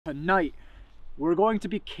Tonight, we're going to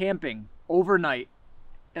be camping overnight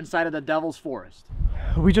inside of the Devil's Forest.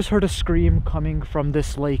 We just heard a scream coming from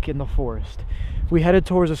this lake in the forest. We headed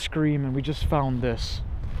towards a scream and we just found this.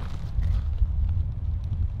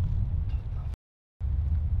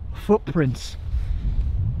 Footprints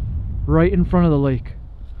right in front of the lake.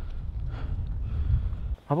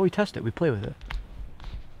 How about we test it? We play with it.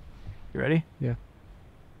 You ready? Yeah.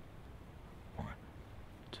 1,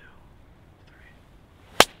 2, 3.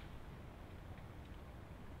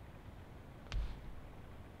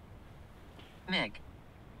 Meg.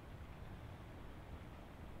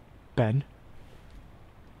 Ben.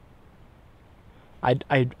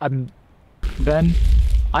 I'm Ben.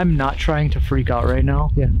 I'm not trying to freak out right now.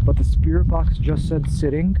 Yeah. But the spirit box just said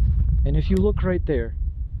sitting, and if you look right there,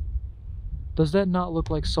 does that not look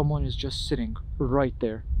like someone is just sitting right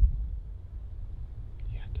there?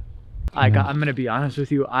 I'm gonna be honest with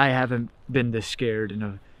you. I haven't been this scared in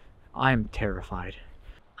a. I'm terrified.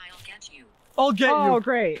 I'll get you. I'll get you. Oh,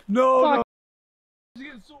 great. No, Fuck. no. It's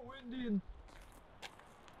getting so windy and.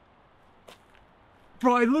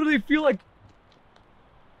 Bro, I literally feel like.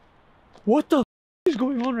 What the is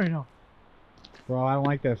going on right now? Bro, I don't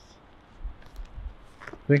like this.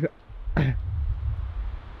 Think.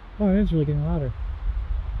 Oh, it is really getting louder.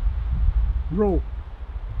 Bro.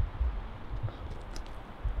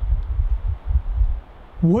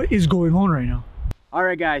 What is going on right now?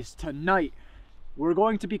 Alright guys, tonight we're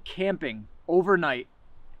going to be camping overnight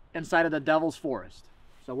inside of the Devil's Forest.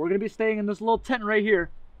 So we're going to be staying in this little tent right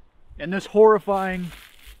here in this horrifying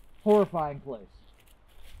place.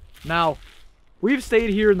 Now, we've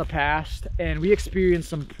stayed here in the past and we experienced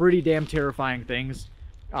some pretty damn terrifying things.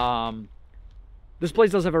 This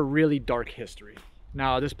place does have a really dark history.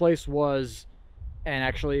 Now, this place was, and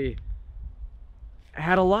actually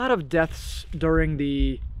had a lot of deaths during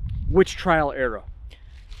the witch trial era.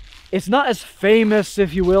 It's not as famous,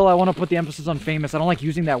 if you will. I want to put the emphasis on famous. I don't like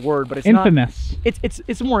using that word, but it's infamous.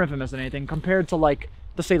 It's more infamous than anything compared to like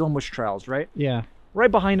the Salem witch trials, right? Yeah.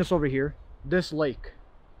 Right behind us over here, this lake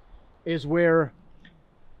is where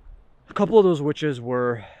a couple of those witches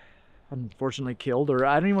were unfortunately killed, or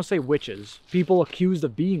I don't even want to say witches. People accused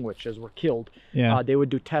of being witches were killed. Yeah. They would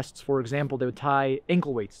do tests. For example, they would tie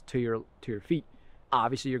ankle weights to your feet.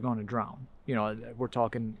 Obviously, you're going to drown. You know, we're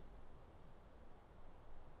talking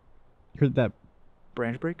Heard that?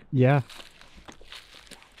 branch break. Yeah.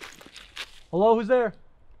 Hello, who's there?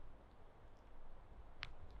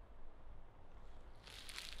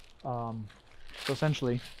 So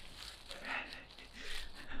essentially,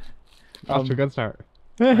 Off to a good start.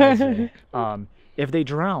 if they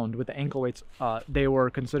drowned with the ankle weights, they were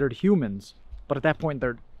considered humans. But at that point,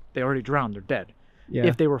 they already drowned. They're dead. Yeah.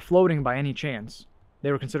 If they were floating by any chance,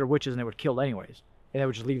 they were considered witches and they would kill anyways. And they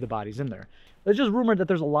would just leave the bodies in there. It's just rumored that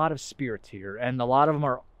there's a lot of spirits here, and a lot of them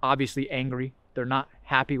are obviously angry. They're not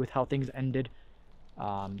happy with how things ended.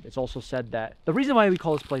 It's also said that the reason why we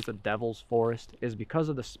call this place the Devil's Forest is because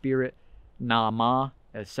of the spirit Naamah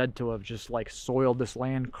is said to have just like soiled this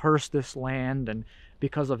land, cursed this land, and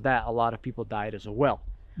because of that, a lot of people died as well.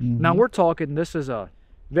 Mm-hmm. Now we're talking, this is a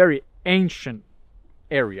very ancient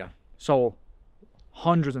area, so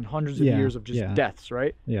hundreds and hundreds of years of just deaths,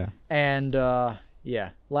 right? Yeah. And yeah,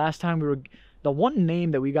 last time the one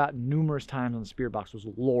name that we got numerous times on the spirit box was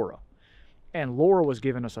Laura. And Laura was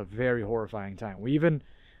giving us a very horrifying time.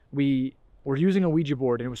 We were using a Ouija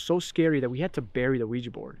board and it was so scary that we had to bury the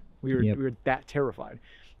Ouija board. We were that terrified.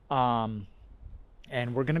 And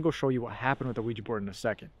we're gonna go show you what happened with the Ouija board in a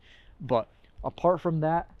second. But apart from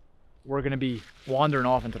that, we're gonna be wandering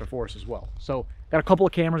off into the forest as well. So got a couple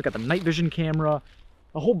of cameras, got the night vision camera,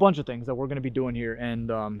 a whole bunch of things that we're gonna be doing here,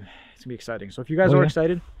 and it's gonna be exciting. So if you guys are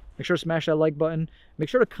excited, make sure to smash that like button. Make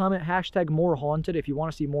sure to comment hashtag more haunted if you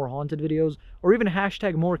want to see more haunted videos, or even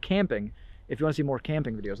hashtag more camping if you want to see more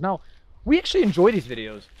camping videos. Now, we actually enjoy these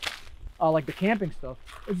videos, like the camping stuff.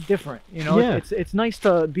 It's different, you know. Yeah. It's nice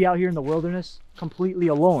to be out here in the wilderness completely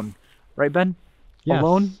alone, right, Ben? Yes.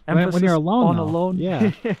 Alone. When you're alone. On though. alone.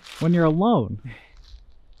 Yeah. When you're alone.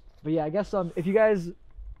 But yeah, I guess if you guys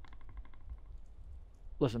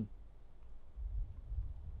listen.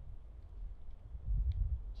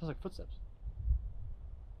 Sounds like footsteps.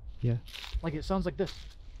 Yeah. Like it sounds like this.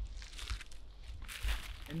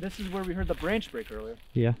 And this is where we heard the branch break earlier.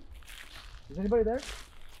 Yeah. Is anybody there?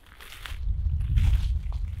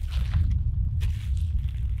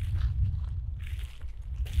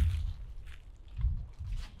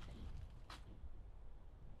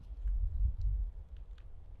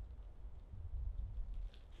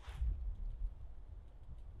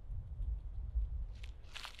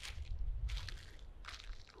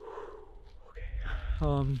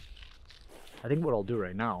 I think what I'll do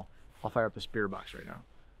right now, I'll fire up the spirit box right now.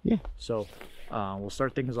 Yeah. So we'll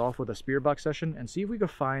start things off with a spirit box session and see if we can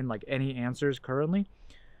find like any answers currently.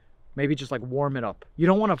 Maybe just like warm it up. You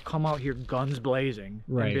don't want to come out here guns blazing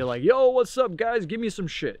and be like, yo, what's up, guys? Give me some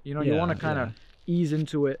shit. You know, you want to kind of ease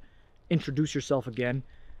into it, introduce yourself again.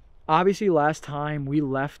 Obviously, last time we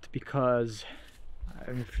left because,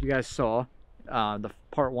 if you guys saw the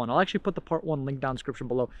part 1, I'll actually put the part 1 link down in the description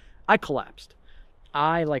below. I collapsed.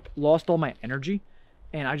 I like lost all my energy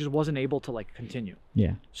and I just wasn't able to like continue.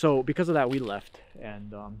 Yeah. So because of that, we left,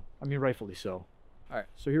 and I mean, rightfully so. All right,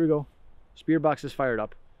 so here we go. Spirit box is fired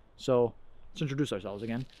up. So let's introduce ourselves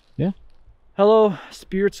again. Yeah. Hello,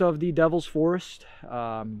 spirits of the Devil's Forest.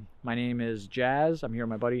 My name is Jazz. I'm here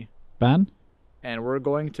with my buddy Ben? and we're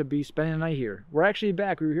going to be spending the night here. We're actually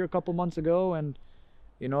back. We were here a couple months ago, and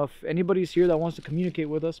you know, if anybody's here that wants to communicate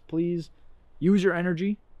with us, please use your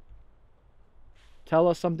energy. Tell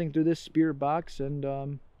us something through this spirit box,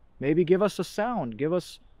 and maybe give us a sound. Give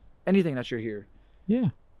us anything that you're here. Yeah.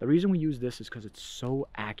 The reason we use this is because it's so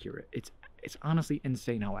accurate. It's honestly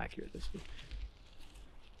insane how accurate this is.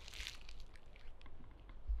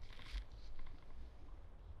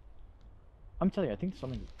 I'm telling you, I think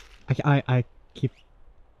something. I keep.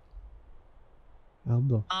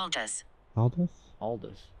 Aldo. Aldous. Aldous?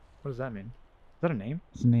 Aldous. What does that mean? Is that a name?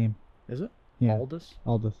 It's a name. Is it? Yeah. Aldous?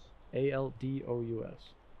 Aldous. Aldous.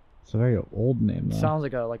 It's a very old name, though. Sounds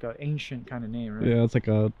like a ancient kind of name, right? Yeah, it's like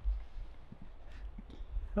a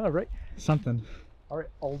All right. something. All right,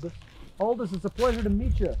 Aldous. Aldous, it's a pleasure to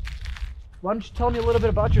meet you. Why don't you tell me a little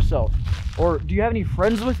bit about yourself? Or do you have any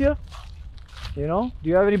friends with you? You know? Do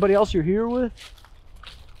you have anybody else you're here with?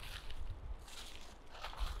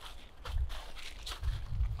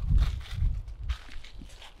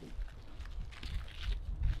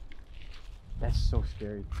 That's so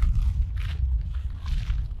scary.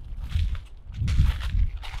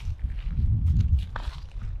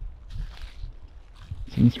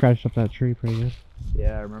 Someone scratched up that tree pretty good.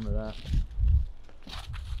 Yeah, I remember that.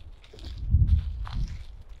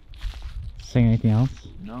 Saying anything else?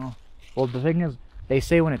 No. Well, the thing is, they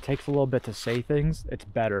say when it takes a little bit to say things, it's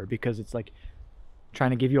better because it's like trying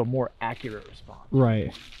to give you a more accurate response.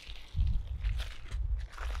 Right.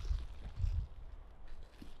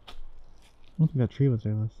 I don't think that tree was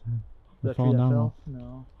there last time. That tree that fell?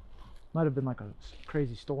 No. Might have been like a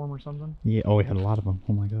crazy storm or something. Yeah, oh, we had a lot of them.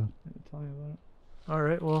 Oh my god. Tell me about it.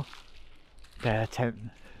 Alright, well. That tent.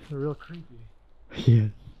 They're real creepy. Yeah.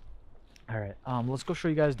 Alright, let's go show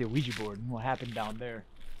you guys the Ouija board and what happened down there.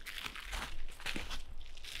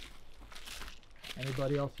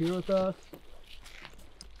 Anybody else here with us?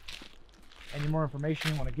 Any more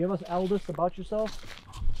information you want to give us, Aldous, about yourself?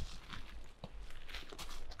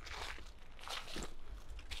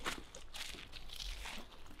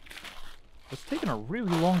 It's taking a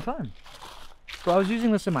really long time. So I was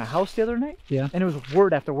using this in my house the other night. Yeah. And it was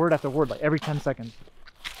word after word after word, like every 10 seconds.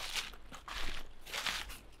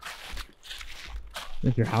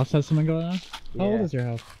 If your house has something going on? How old Yeah. is your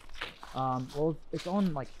house? Well, it's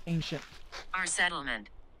on like ancient. Our settlement.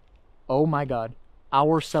 Oh my God,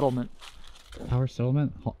 our settlement. Our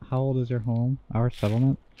settlement? How old is your home? Our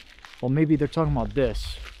settlement? Well, maybe they're talking about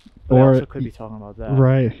this, but Or- they also could be talking about that.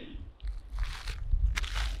 Right.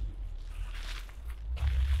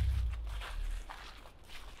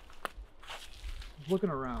 Looking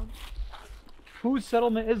around. Whose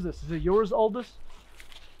settlement is this? Is it yours, Aldous?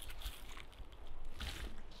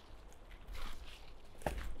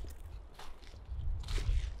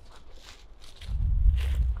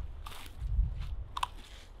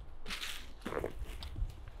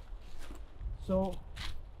 So,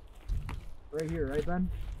 right here, right, Ben?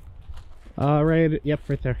 Right, yep,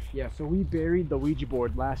 right there. Yeah, so we buried the Ouija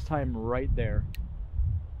board last time right there.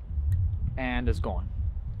 And it's gone.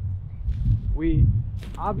 We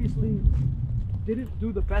obviously didn't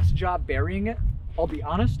do the best job burying it. I'll be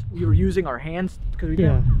honest. We were using our hands because we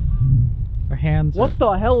Yeah. didn't. Our hands. What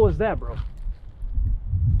the hell was that, bro?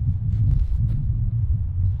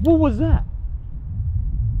 What was that?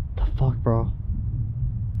 The fuck, bro?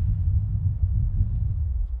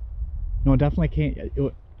 No, it definitely can't. It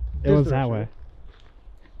was This that direction. way.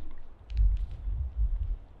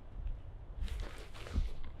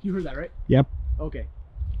 You heard that, right? Yep. Okay.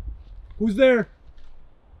 Who's there?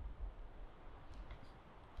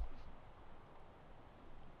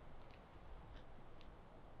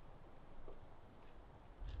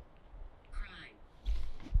 Crime.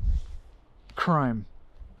 Crime.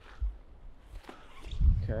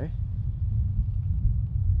 Okay.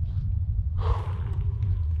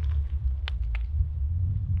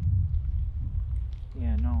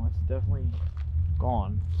 Yeah, no, it's definitely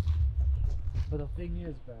gone. But the thing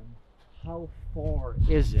is, Ben, how far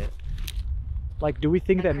is it? Like, do we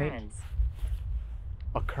think that may Occurrence.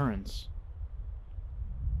 occurrence?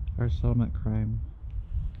 Our settlement crime.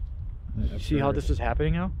 You see how this is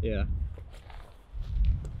happening now? Yeah.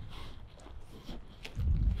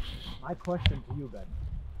 My question to you, Ben,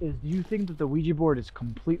 is do you think that the Ouija board is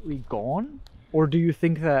completely gone? Or do you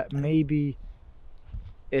think that maybe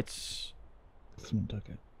it's... Someone took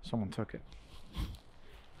it. someone took it?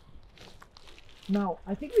 Now,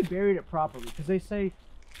 I think we buried it properly, because they say,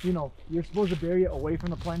 you know, you're supposed to bury it away from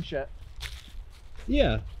the planchette.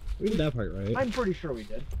 Yeah, we did that part right. I'm pretty sure we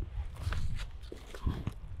did.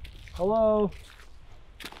 Hello?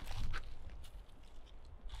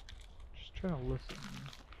 Just trying to listen.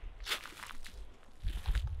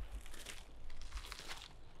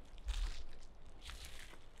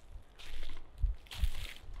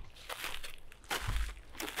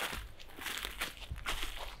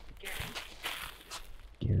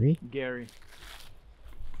 Gary? Gary.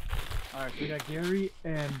 Alright, so we got Gary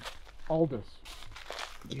and Aldous.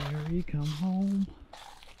 Gary, come home.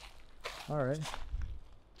 Alright.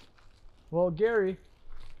 Well, Gary,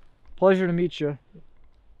 pleasure to meet you.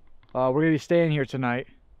 We're going to be staying here tonight.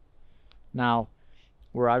 Now,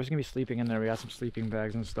 we're obviously going to be sleeping in there. We got some sleeping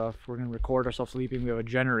bags and stuff. We're going to record ourselves sleeping. We have a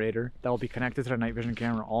generator that will be connected to the night vision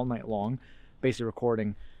camera all night long, basically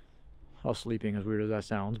recording us sleeping, as weird as that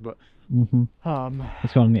sounds. But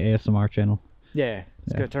Let's go on the ASMR channel. yeah,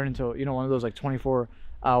 it's going to turn into, you know, one of those like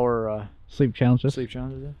 24-hour Sleep challenges. sleep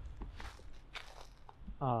challenges.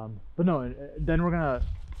 But no, then we're going to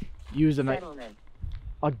use the night Settlement.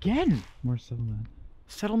 again. More settlement.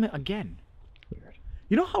 Settlement again. Weird.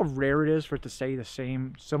 You know how rare it is for it to say the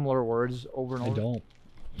same similar words over and I over? don't.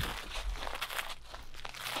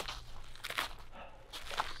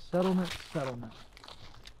 Settlement, settlement.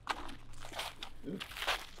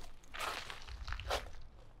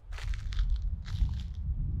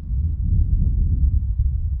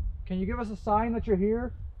 Can you give us a sign that you're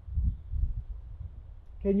here?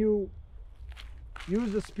 Can you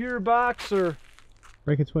use the spirit box or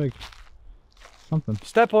Break a twig. Something.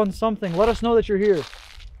 step on something? Let us know that you're here.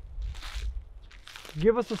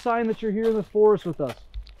 Give us a sign that you're here in the forest with us.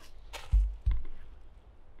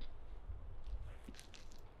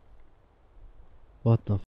 What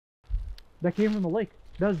the? That came from the lake.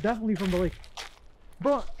 That was definitely from the lake.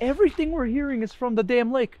 Bro, everything we're hearing is from the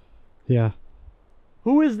damn lake. Yeah.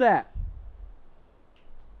 Who is that?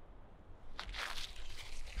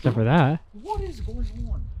 Except for that. What is going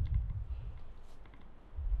on?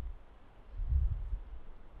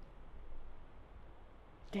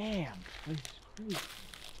 Damn, this is crazy.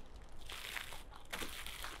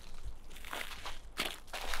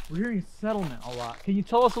 We're hearing settlement a lot. Can you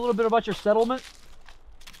tell us a little bit about your settlement?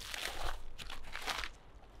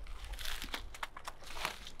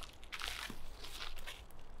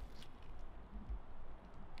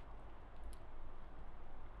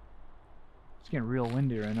 It's getting real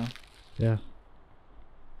windy right now. Yeah.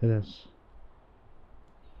 It is.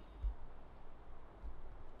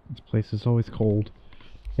 This place is always cold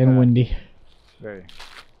and windy. Very.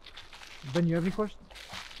 Ben, you have any questions?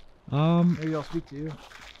 Maybe I'll speak to you.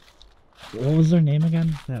 What was their name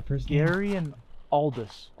again? That first name? Gary and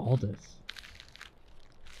Aldous. Aldous.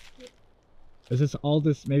 Is this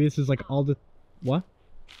Aldous? Maybe this is like Aldous. What?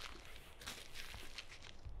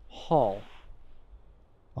 Hall.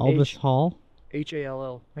 Aldous H- Hall?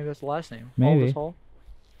 H-A-L-L. Maybe that's the last name. Maybe. Aldous Hall.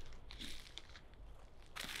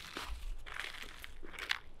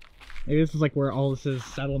 Maybe this is like where Aldous'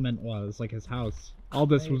 settlement was, like his house.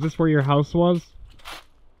 Aldous, was this where your house was?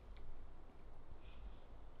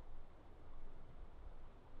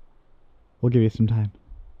 We'll give you some time.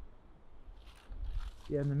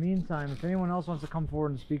 Yeah, in the meantime, if anyone else wants to come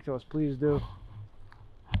forward and speak to us, please do.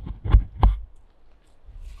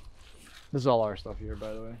 This is all our stuff here,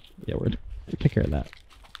 by the way. Yeah, we'll take care of that.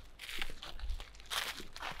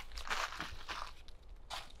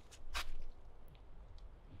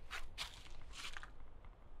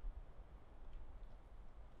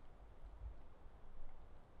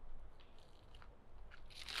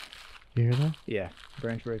 You hear that? Yeah,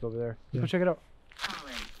 branch break over there. Yeah. Go check it out.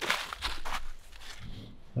 Colin.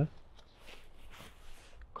 What?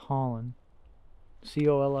 Colin.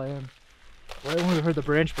 C-O-L-I-N. Why haven't we heard the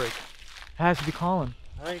branch break? It has to be Colin.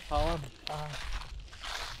 Alright, Colin.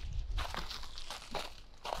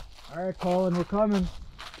 Alright, Colin, we're coming.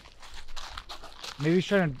 Maybe he's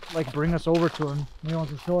trying to, like, bring us over to him. Maybe he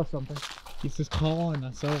wants to show us something. He's just calling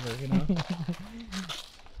us over, you know?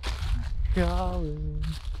 Colin.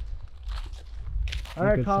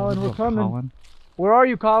 Alright, Colin, we're Look, coming. Colin. Where are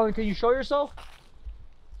you, Colin? Can you show yourself?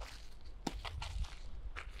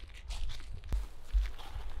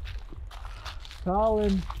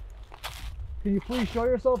 Colin, can you please show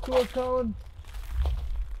yourself to us, Colin?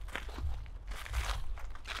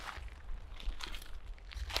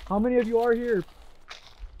 How many of you are here?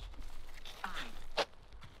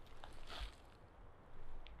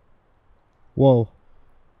 Whoa.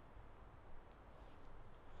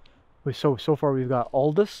 Wait, so far we've got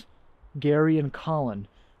Aldous, Gary, and Colin.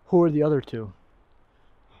 Who are the other two?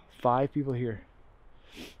 5 people here.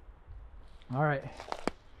 All right.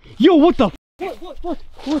 Yo, what the?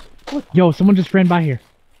 What? Yo, someone just ran by here.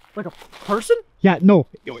 Like a person? Yeah, no,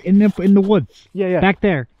 in the woods. Yeah. Back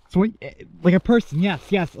there. So like a person.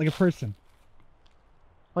 Yes, like a person.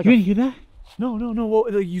 Like You didn't hear that? No.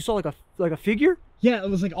 What, like, you saw like a figure? Yeah, it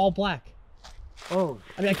was like all black. Oh.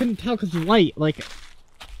 I mean, I couldn't tell because the light. Like,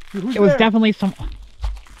 Who's it was there? definitely some.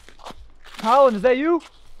 Colin, is that you?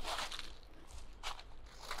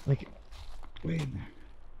 Like, way in there.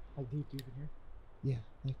 Like deep in here. Yeah,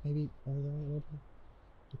 like maybe over there a little bit.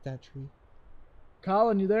 With that tree.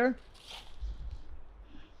 Colin, you there?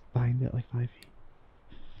 Behind it, like 5 feet.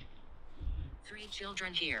 3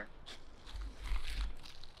 children here.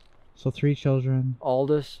 So 3 children.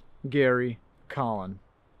 Aldous, Gary, Colin.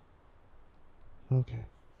 Okay.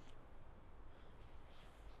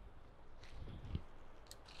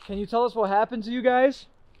 Can you tell us what happened to you guys?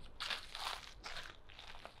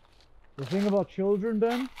 The thing about children,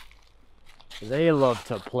 Ben? They love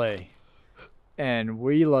to play. And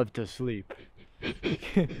we love to sleep.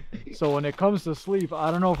 So when it comes to sleep,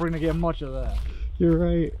 I don't know if we're gonna get much of that. You're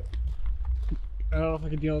right. I don't know if I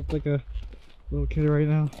can deal with like a little kid right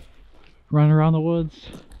now. Running around the woods.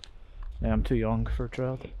 Yeah, I'm too young for a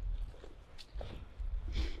child.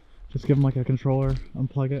 Just give him like a controller,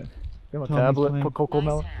 unplug it. Give him a Tell him he's tablet, playing. put cocoa Nice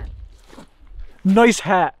melon. hat. Nice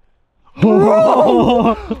hat!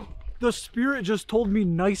 Bro! The spirit just told me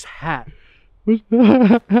nice hat.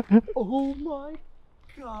 Oh my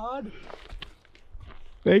god.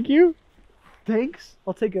 Thank you. Thanks.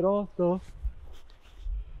 I'll take it off though.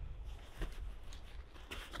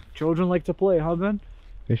 Children like to play, huh, Ben?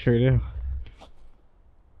 They sure do.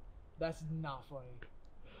 That's not funny.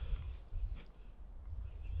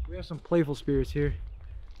 We have some playful spirits here.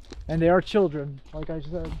 And they are children, like I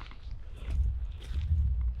said.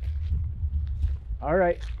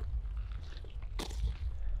 Alright.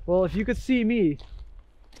 Well, if you could see me,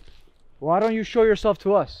 why don't you show yourself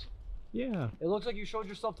to us? Yeah. It looks like you showed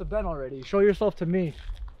yourself to Ben already. Show yourself to me.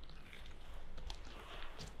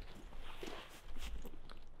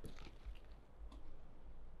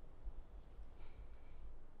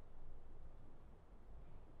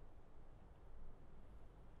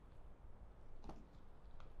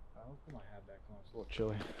 I'll put my hat back on. It's a little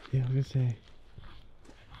chilly. Yeah, I was gonna say.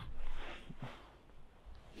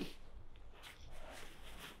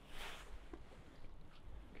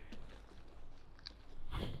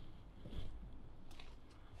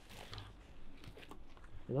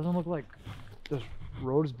 It doesn't look like this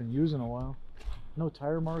road has been used in a while. No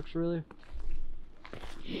tire marks, really.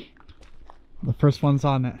 The first one's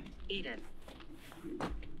on it. Edith.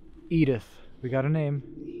 Edith. We got a name.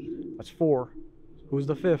 That's 4. Who's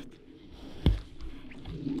the 5th?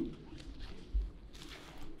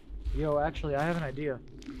 Yo, actually, I have an idea.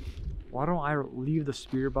 Why don't I leave the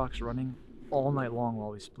spirit box running all night long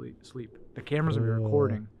while we sleep? The cameras will be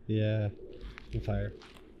recording. Yeah. Good fire.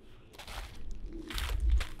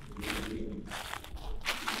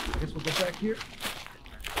 I guess we'll get back here.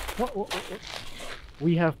 What?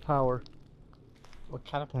 We have power. What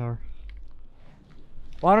kind of power?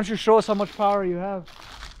 Why don't you show us how much power you have?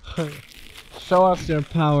 Show us your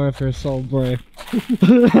power if you're so brave.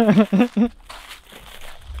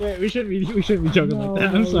 Wait, we shouldn't be joking like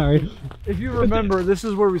that. I'm sorry. If you remember, this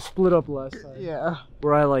is where we split up last time. Yeah.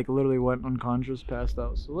 Where I like literally went unconscious, passed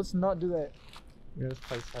out. So let's not do that. Yeah, this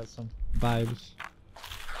place has some vibes.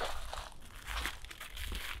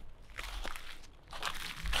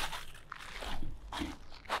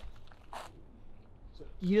 So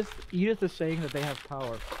Edith is saying that they have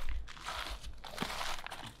power.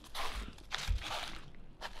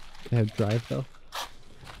 They have drive though.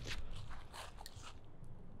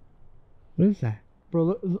 What is that?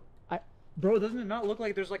 Bro, bro, doesn't it not look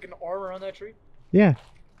like there's like an arm around that tree? Yeah.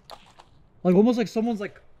 Like almost like someone's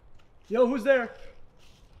like, yo, who's there?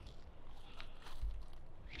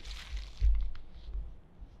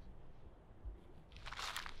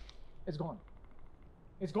 It's gone.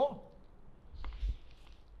 It's gone.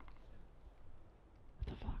 What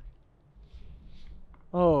the fuck?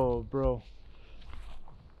 Oh, bro.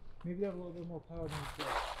 Maybe you have a little bit more power than you think.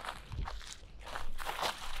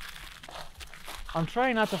 I'm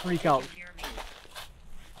trying not to freak out. Hear me.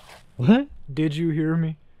 What? Did you hear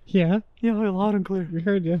me? Yeah, Yeah, loud and clear. we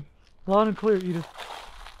heard you. Loud and clear, Edith.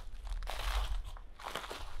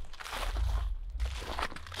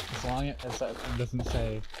 As long as it doesn't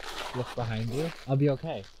say look behind you, I'll be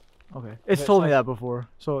okay. Okay. It's It told me says- that before.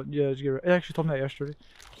 So yeah, just get it actually told me that yesterday.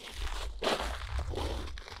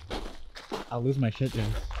 I'll lose my shit,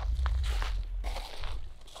 James.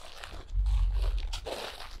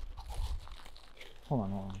 Hold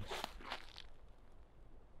on.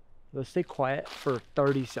 Let's stay quiet for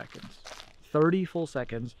 30 seconds. 30 full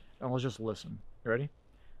seconds, and let's just listen. You ready?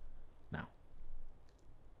 Now.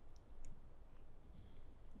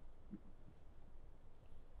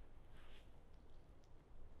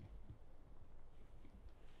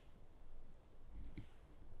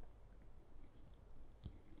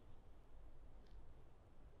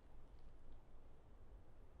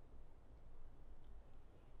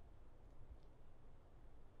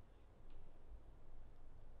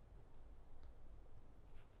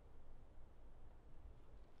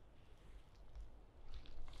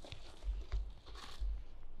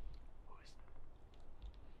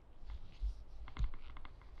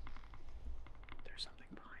 There's something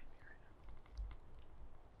behind me right now.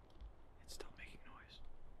 It's still making noise.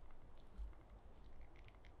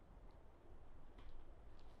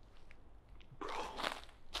 Bro.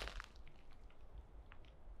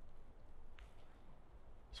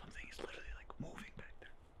 Something is literally like moving back there.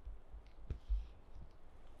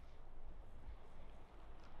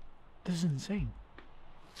 This is insane.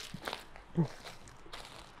 Bro.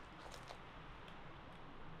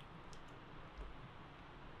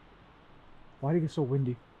 Why did it get so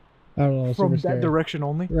windy? I don't know. From Super that scary. direction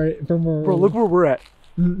only? Right from where. Bro, look where we're at.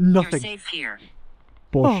 You're Nothing. safe here.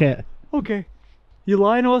 Bullshit. Okay. You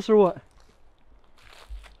lying to us or what?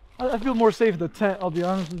 I feel more safe in the tent, I'll be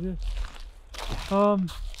honest with you.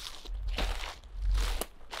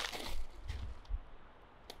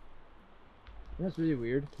 That's really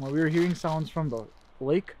weird. When we were hearing sounds from the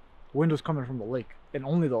lake, wind was coming from the lake, and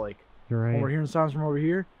only the lake. You're When we're right. hearing sounds from over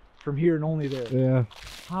here, from here and only there. Yeah.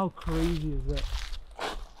 How crazy is that?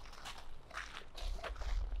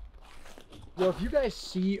 Yo, if you guys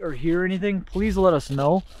see or hear anything, please let us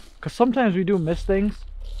know. Because sometimes we do miss things.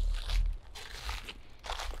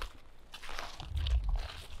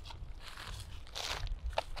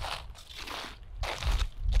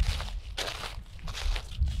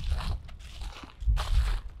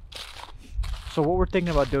 So what we're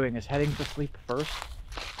thinking about doing is heading to sleep first.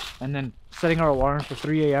 And then setting our alarms for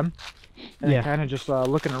 3 a.m. And Yeah. then kind of just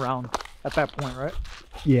looking around at that point, right?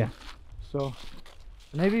 Yeah. So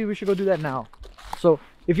maybe we should go do that now. So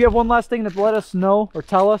if you have one last thing to let us know or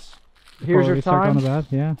tell us, here's Before your we start going time. to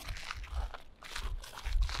bed, yeah.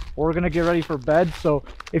 We're gonna get ready for bed. So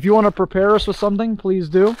if you want to prepare us with something, please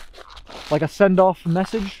do. Like a send-off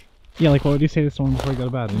message. Yeah, like what would you say to someone before you go to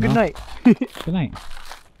bed? You Good know? night. Good night.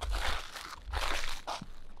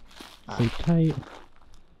 Sleep tight.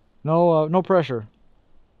 No pressure.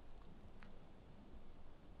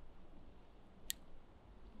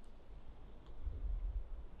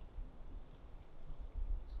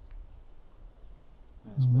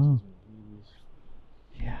 Oh.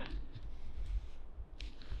 Yeah.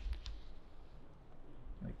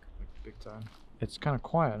 Like big time. It's kind of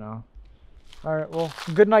quiet now. All right. Well,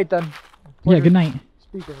 good night then. Yeah, Pleasure good night.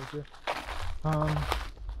 Speaking with you.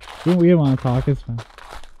 We don't want to talk, it's fine.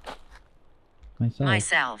 Myself.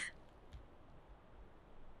 Myself.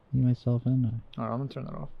 You, myself, and I. All right, I'm gonna turn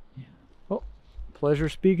that off. Yeah. Well, pleasure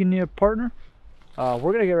speaking to you, partner.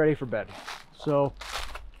 We're gonna get ready for bed. So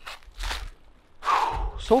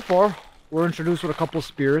far, we're introduced with a couple of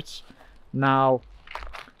spirits. Now,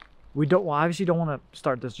 we obviously don't want to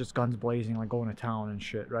start this just guns blazing, like going to town and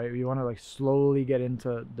shit, right? We want to like slowly get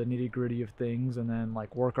into the nitty gritty of things and then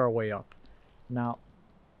like work our way up. Now,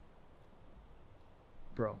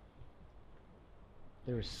 bro,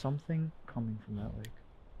 there is something coming from that lake.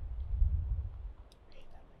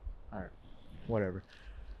 Alright, whatever.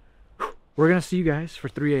 We're gonna see you guys for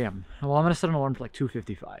 3 a.m. Well, I'm gonna set an alarm for like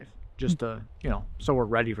 2:55, just to, so we're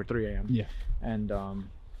ready for 3 a.m. Yeah. And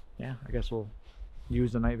yeah, I guess we'll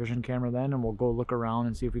use the night vision camera then, and we'll go look around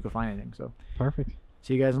and see if we can find anything. So Perfect.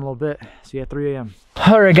 see you guys in a little bit. See you at 3 a.m.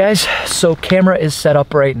 All right, guys. So camera is set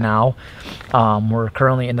up right now. We're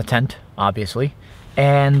currently in the tent, obviously,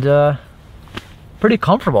 and pretty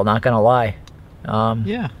comfortable. Not gonna lie.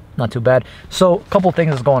 Yeah. Not too bad. So a couple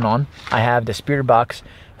things is going on. I have the spirit box.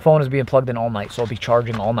 Phone is being plugged in all night, so I'll be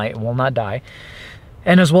charging all night and will not die.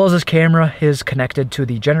 And as well as this camera is connected to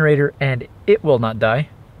the generator and it will not die.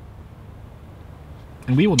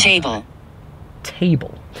 And we will not Table.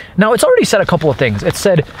 Table. Now it's already said a couple of things. It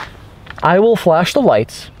said, I will flash the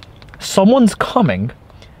lights, someone's coming,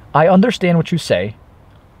 I understand what you say.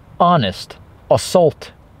 Honest.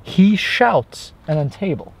 Assault. He shouts. And then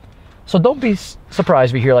table. So don't be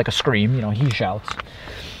surprised if you hear like a scream. You know, he shouts.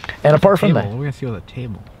 And apart from that... What are we going to see with a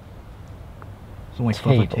table?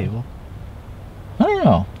 Something like a table? I don't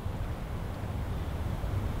know.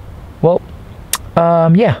 Well,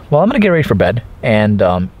 yeah. Well, I'm going to get ready for bed. And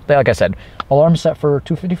like I said, alarm set for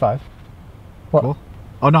 2:55. What? Cool.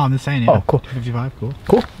 Oh, no, I'm just saying, yeah. Oh, cool. 2:55, cool.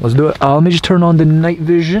 Cool. Let's do it. Let me just turn on the night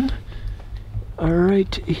vision. All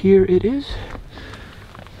right, here it is.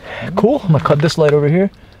 Cool. I'm going to cut this light over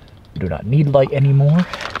here. Do not need light anymore.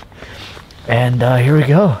 And here we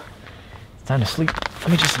go. It's time to sleep.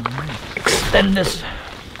 Let me just extend this.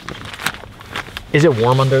 Is it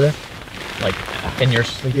warm under there? Like, in your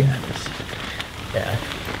sleeping? Yeah.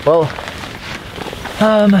 Well,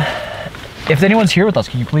 if anyone's here with us,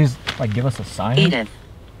 can you please, like, give us a sign? Edith.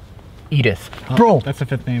 Edith. Oh, Bro! That's the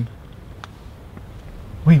 5th name.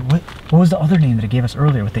 Wait, what was the other name that it gave us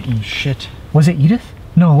earlier with the E? Shit. Was it Edith?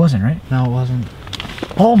 No, it wasn't, right? No, it wasn't.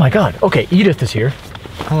 Oh my god. Okay, Edith is here.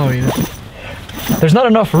 Hello, Edith. There's not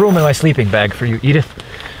enough room in my sleeping bag for you, Edith.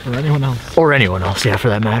 Or anyone else. Or anyone else, yeah, for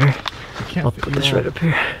that matter. I can't I'll fit put you this all. right up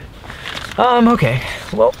here. Okay.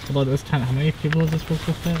 Well, About this time, how many people is this supposed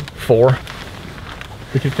to fit? 4.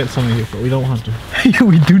 We could fit so many people. We don't want to.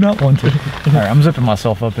 We do not want to. Alright, I'm zipping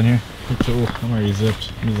myself up in here. I'm already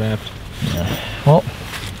zipped. I'm zapped. Yeah. Well,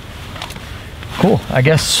 cool. I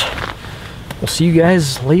guess we'll see you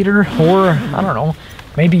guys later, or I don't know.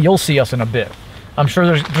 Maybe you'll see us in a bit. I'm sure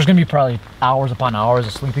there's gonna be probably hours upon hours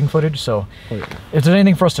of sleeping footage. So Oh, yeah. if there's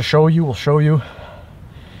anything for us to show you, we'll show you.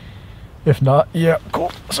 If not, yeah,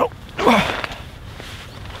 cool. So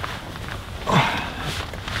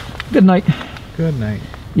good night. Good night.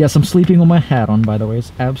 Yes, I'm sleeping with my hat on. By the way,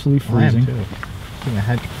 it's absolutely I am freezing. too. Keep my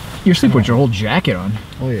head. You're sleeping with your whole jacket on.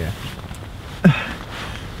 Oh, yeah.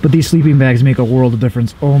 But these sleeping bags make a world of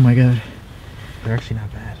difference. Oh my god. They're actually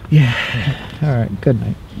not bad. Yeah. All right. Good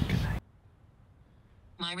night. Good night.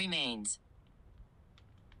 My remains.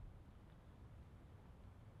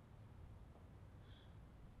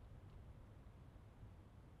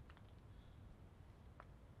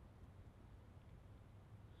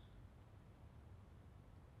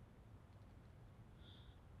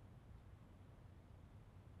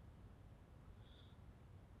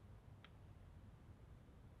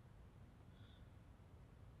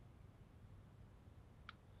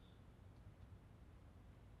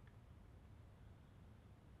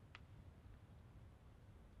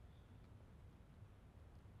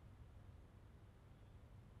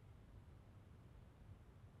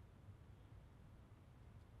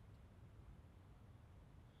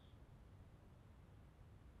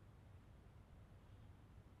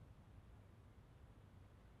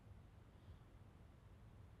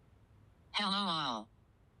 Hello all.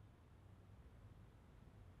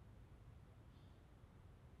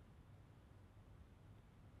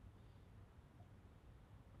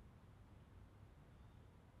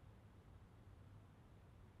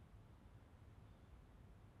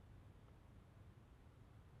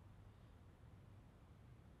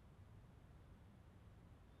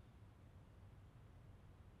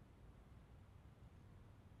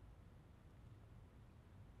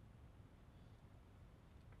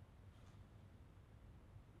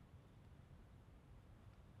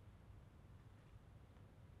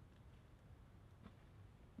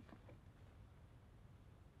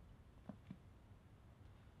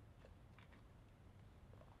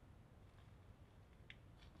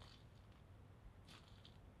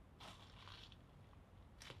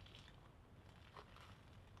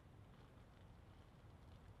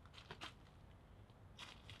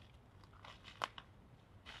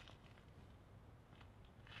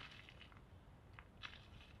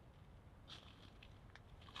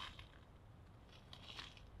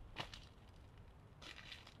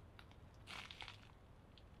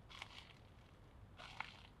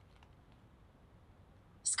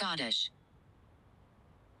 Scottish.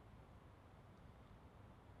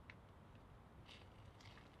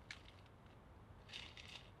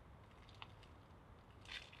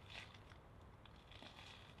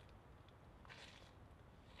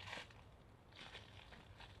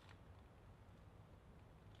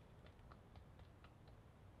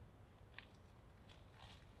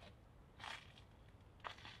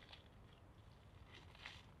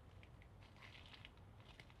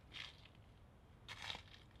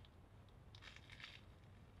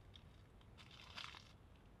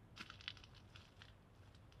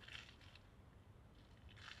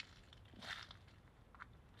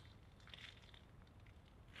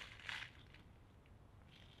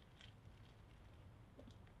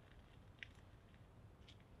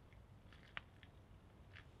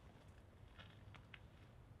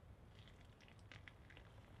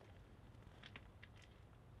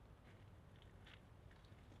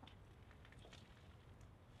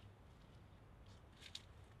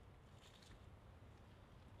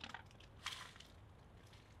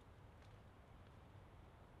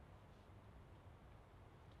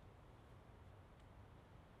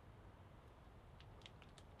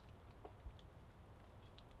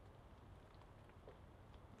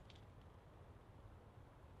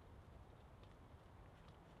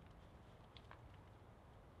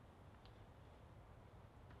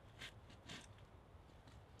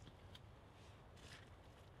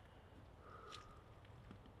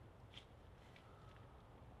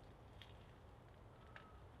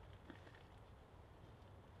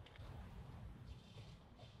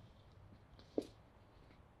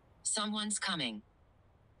 Someone's coming.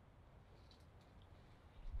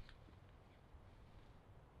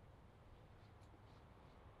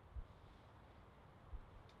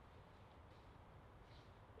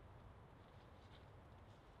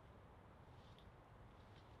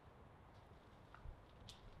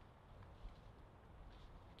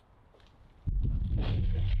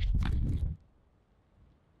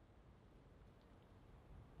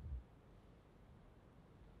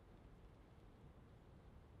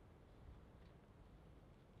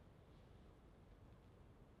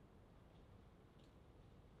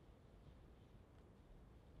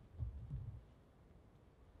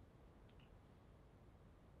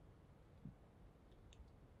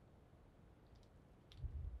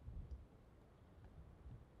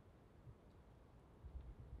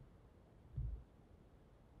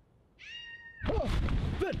 Oh,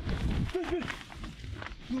 Ben! Ben! Ben!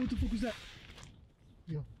 No, what the fuck was that?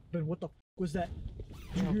 Yo, Ben, what the fuck was that?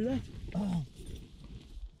 Did you hear that? Oh.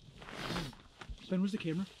 Ben, where's the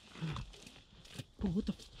camera? Oh, what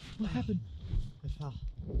the what happened? I fell.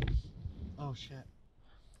 Oh shit.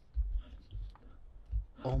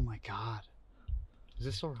 Oh my god. Is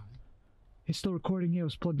this still running? It's still recording. Yeah, it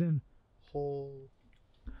was plugged in. Whole.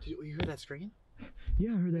 Did you hear that scream?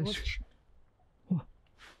 Yeah, I heard that. What?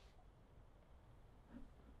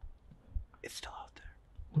 It's still out there.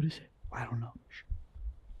 What is it? I don't know.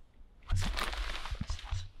 Listen.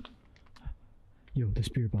 Yo, the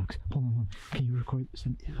spirit box. Hold on. Can you record this?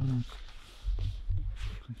 Yeah. Hold on.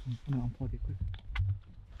 I'm gonna unplug it quick.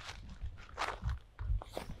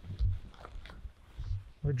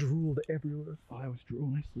 I drooled everywhere. Oh, I was drooling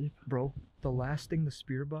in my sleep. Bro, the last thing the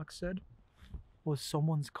spirit box said was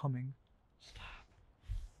someone's coming. Stop.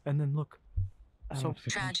 And then look. I don't So know if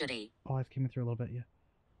it's gonna- Tragedy. Oh, it's coming through a little bit, yeah.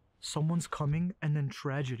 someone's coming and then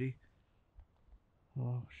tragedy.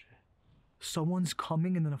 Oh shit. Someone's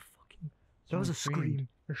coming and then a fucking that was a Someone screamed. scream.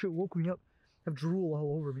 That shit woke me up. I have drool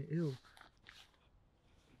all over me. Ew.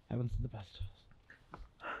 Happens to the best of us.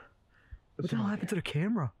 What the hell happened to the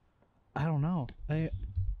camera? I don't know. I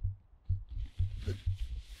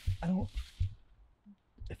don't.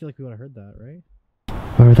 I feel like we would have heard that, right?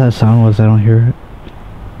 Whatever that sound was, I don't hear it.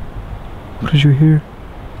 What did you hear?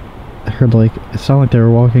 I heard like it sounded like they were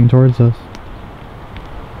walking towards us.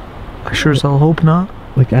 I sure as hell hope not.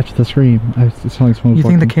 Like after the scream, it sounded like someone was You think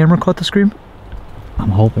the walking. camera caught the scream? I'm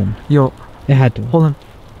hoping. Yo, It had to. hold on.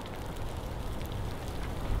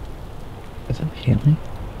 Is that Hanley?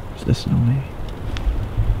 Is this no way?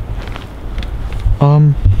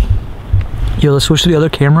 Yo, let's switch to the other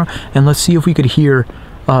camera and let's see if we could hear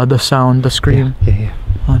the sound, the scream. Yeah.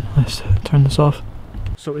 Hold on, let's turn this off.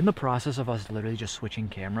 So in the process of us literally just switching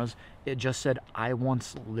cameras, it just said, I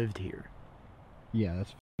once lived here. Yeah,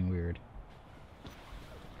 that's f***ing weird.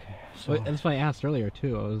 Okay, so That's why I asked earlier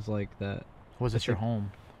too. I was like that. was this it's your like-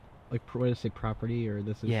 home? Like, what did it say? Property or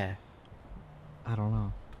this is? Yeah. I don't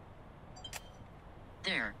know.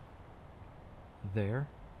 There. There?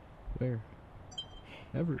 Where?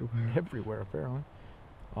 Everywhere. Everywhere, apparently.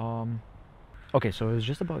 Okay, so it was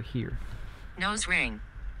just about here. Nose ring.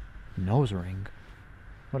 Nose ring?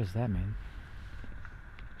 What does that mean?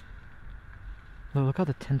 Look how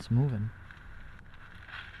the tint's moving.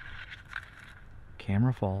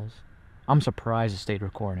 Camera falls. I'm surprised it stayed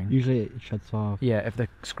recording. Usually it shuts off. Yeah, if the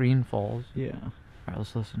screen falls. Yeah. Alright,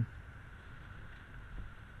 let's listen.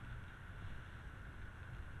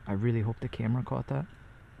 I really hope the camera caught that.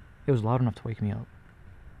 It was loud enough to wake me up.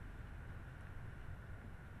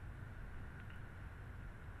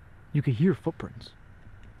 You could hear footprints.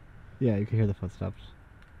 Yeah, you can hear the footsteps.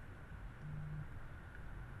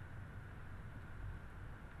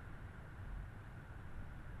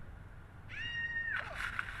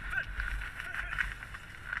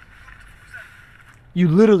 You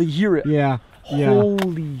literally hear it. Yeah. Yeah.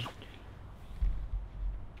 Holy.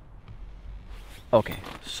 Okay,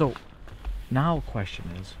 so now question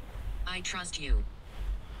is, I trust you.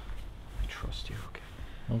 I trust you.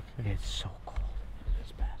 Okay. Okay. It's so cold.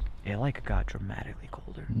 It's bad. It like got dramatically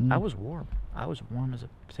colder. Mm. I was warm. I was warm as a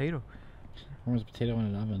potato. Warm as a potato in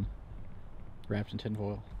an oven, wrapped in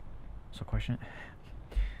tinfoil. So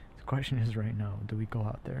the question is right now, do we go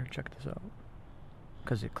out there, check this out?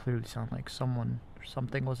 Because it clearly sounded like someone or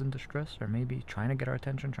something was in distress, or maybe trying to get our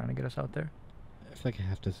attention, trying to get us out there. I feel like I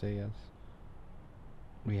have to say yes.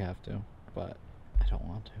 We have to, but I don't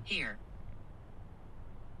want to. Here.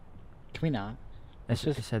 Can we not? It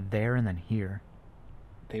said there and then here.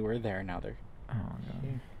 They were there, now they're Oh god.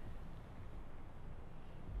 here.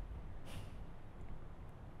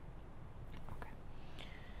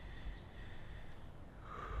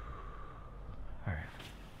 Alright.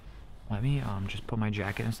 My let me just put my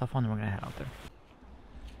jacket and stuff on, and we're gonna head out there.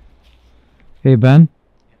 Hey Ben,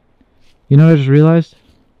 you know what I just realized?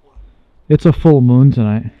 It's a full moon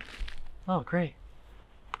tonight. Oh, great.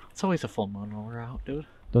 It's always a full moon when we're out, dude.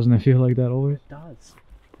 Doesn't it feel like that always? It does.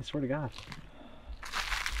 I swear to God.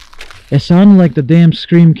 It sounded like the damn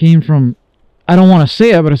scream came from, I don't want to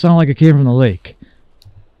say it, but it sounded like it came from the lake.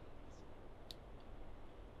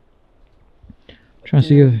 Trying to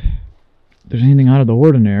see if there's anything out of the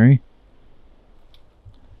ordinary.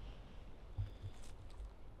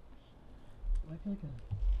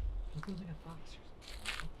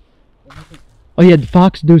 Oh yeah, the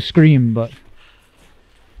fox do scream, but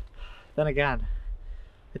Then again,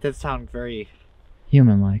 it did sound very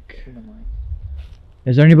human-like. human-like.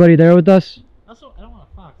 Is there anybody there with us? Also, I don't want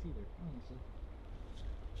a fox either, honestly.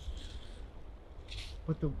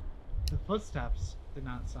 But the footsteps did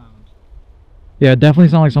not sound. Yeah, it definitely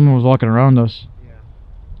sounded like someone was walking around us. Yeah.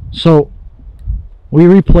 So, we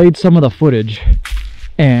replayed some of the footage,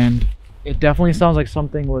 and it definitely sounds like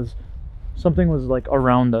something was like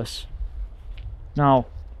around us. Now,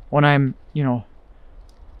 when I'm, you know,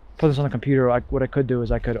 put this on the computer, what I could do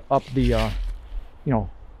is I could up the, you know,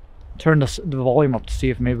 turn the volume up to see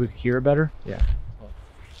if maybe we could hear it better. Yeah.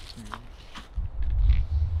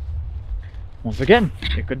 Once again,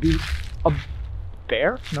 it could be a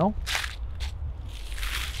bear. No.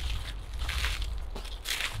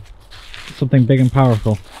 Something big and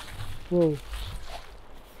powerful. Whoa.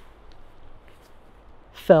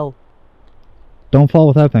 Fell. Don't fall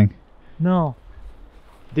with that thing. No.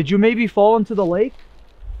 Did you maybe fall into the lake?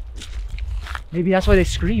 Maybe that's why they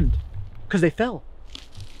screamed. Because they fell.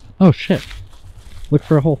 Oh shit. Look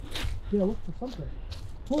for a hole. Yeah, look for something.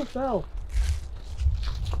 Who fell?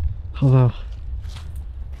 Although,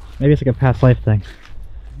 maybe it's like a past life thing.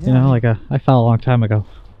 Yeah. You know, like I fell a long time ago.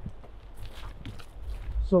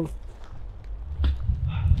 So,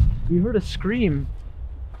 we heard a scream,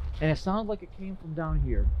 and it sounded like it came from down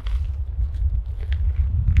here.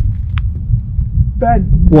 Ben!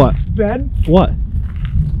 What? Ben! What?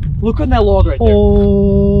 Look on that log right there.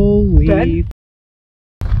 Holy. Ben?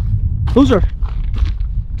 Those are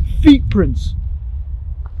feet prints.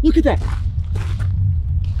 Look at that.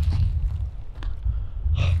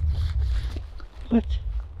 What?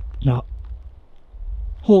 No.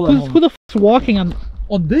 Hold on. Who the f***'s walking on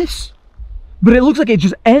this? But it looks like it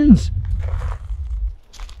just ends.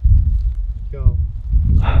 Yo.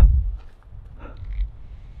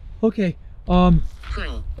 Okay. Pull.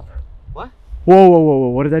 What? Whoa.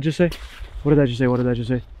 What did that just say? What did that just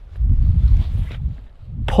say?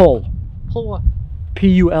 Pull. Pull what?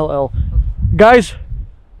 P-U-L-L. Guys,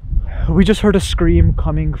 we just heard a scream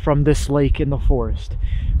coming from this lake in the forest.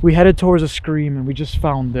 We headed towards a scream and we just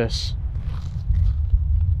found this.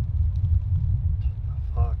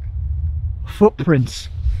 Fuck. Footprints.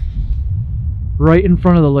 Right in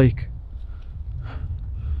front of the lake.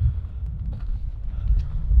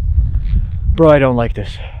 Bro, I don't like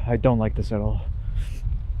this. I don't like this at all.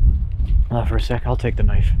 For a sec, I'll take the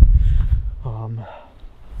knife.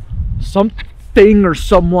 Something or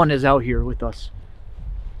someone is out here with us.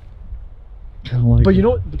 I don't like But it. you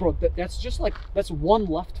know what, bro, that's just like, that's one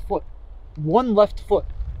left foot. One left foot.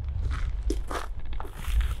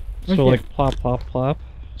 So Right like there. plop, plop, plop.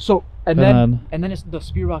 So, and then the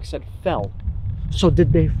spear box said fell. So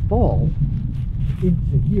did they fall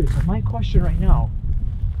into here? So my question right now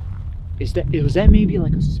is that, was that maybe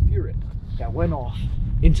like a spirit that went off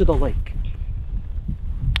into the lake?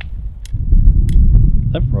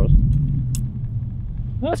 That froze.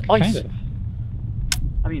 That's kind ice. of.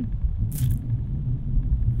 I mean,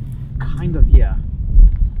 kind of, yeah.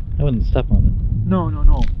 I wouldn't step on it.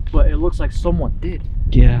 No. But it looks like someone did.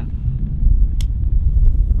 Yeah.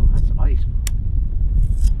 Oh, that's ice.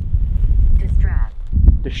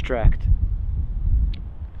 Distract.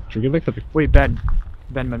 Should we get back to the Wait, Ben.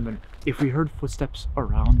 If we heard footsteps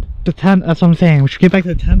around. tent? That's what I'm saying. We should get back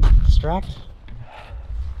to the tent. Distract.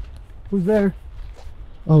 Who's there?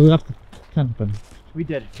 Oh, we left the tent open. We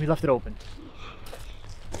did. We left it open.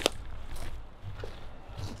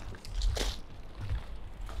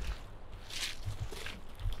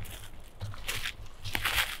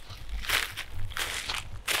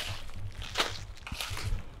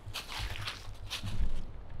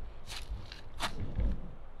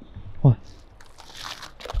 What?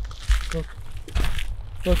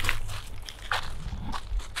 Look.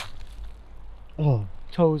 Oh.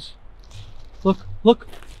 Toes. Look.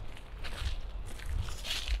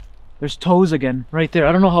 There's toes again, right there.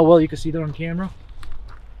 I don't know how well you can see that on camera.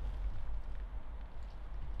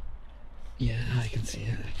 Yeah, I can see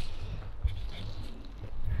it.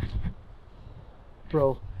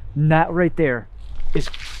 Bro, That right there is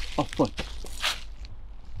a footprint.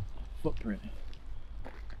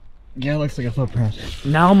 Yeah, it looks like a footprint.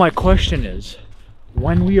 Now my question is,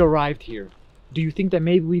 when we arrived here, do you think that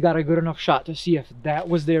maybe we got a good enough shot to see if that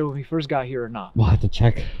was there when we first got here or not? We'll have to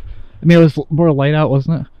check. I mean, it was more light out,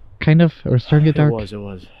 wasn't it? Kind of. It was starting to get dark. It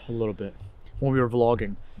was a little bit when we were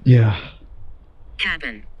vlogging. Yeah.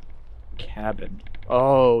 Cabin. Cabin.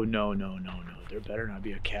 Oh no. There better not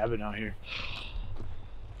be a cabin out here.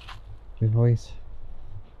 We've always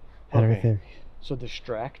had our theory. So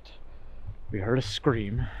distract. We heard a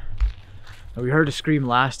scream. And we heard a scream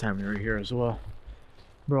last time we were here as well.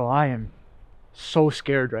 Bro, I am so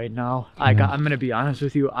scared right now. I'm gonna be honest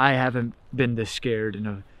with you. I haven't been this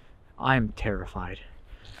scared I am terrified.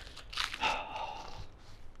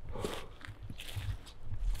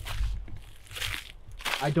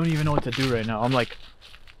 I don't even know what to do right now. I'm like,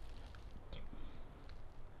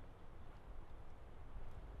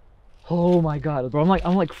 oh my god, bro!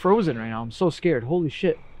 I'm like frozen right now. I'm so scared. Holy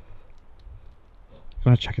shit! You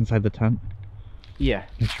want to check inside the tent? Yeah.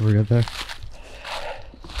 Make sure we're good there.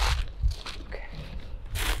 Okay.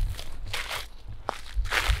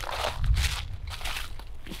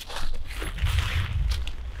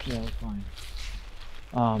 Yeah, that's fine.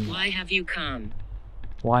 Why have you come?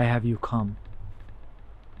 Why have you come?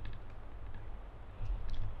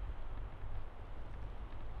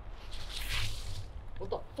 What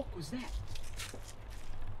the fuck was that?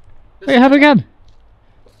 Hey, have it again.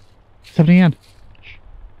 70 again.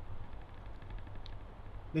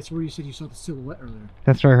 That's where you said you saw the silhouette earlier.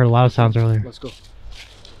 That's where I heard loud sounds earlier. Let's go.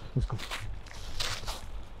 Let's go.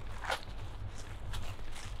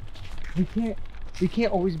 We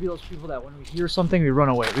can't always be those people that when we hear something we run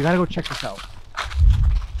away. We gotta go check this out.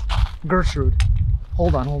 Gertrude.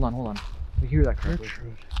 Hold on. We hear that correctly.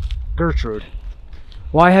 Gertrude.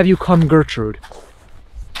 Why have you come, Gertrude?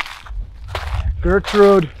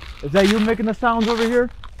 Gertrude, is that you making the sounds over here?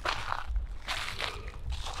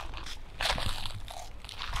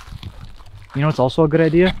 You know it's also a good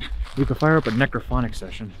idea? We could fire up a necrophonic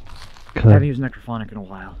session. I haven't used necrophonic in a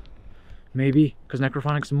while. Maybe, because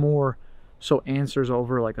necrophonic's more so answers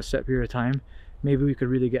over like a set period of time. Maybe we could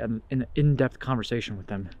really get an in-depth conversation with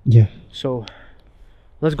them. Yeah. So,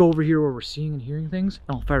 let's go over here where we're seeing and hearing things,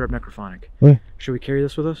 and I'll fire up necrophonic. Okay. Should we carry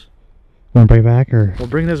this with us? Want to bring it back or? We'll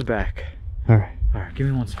bring this back. Alright. Alright, give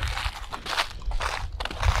me 1 second.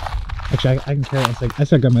 Actually, I can carry it. I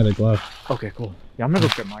still got my other glove. Okay, cool. Yeah, I'm gonna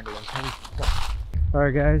go get my gloves.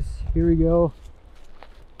 Alright guys, here we go.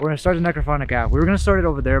 We're gonna start the necrophonic app. We were gonna start it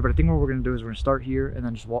over there, but I think what we're gonna do is we're gonna start here and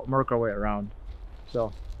then just work our way around.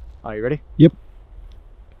 So, are you ready? Yep.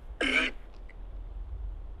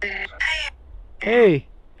 Hey!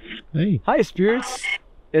 Hey. Hi spirits!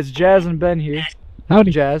 It's Jazz and Ben here.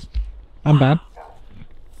 Howdy. Jazz. I'm Ben.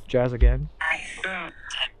 Jazz again.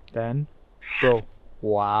 Ben. Bro.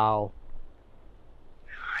 Wow.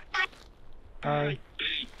 A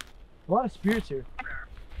lot of spirits here.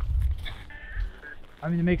 I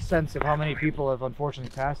mean, it makes sense of how many people have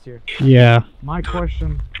unfortunately passed here. Yeah. My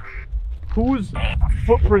question, whose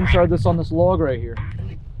footprints are this on this log right here?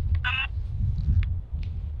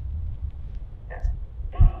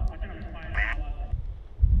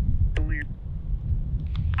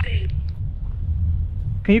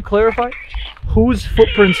 Can you clarify? Whose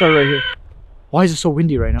footprints are right here? Why is it so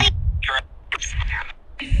windy right now?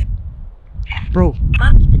 Bro.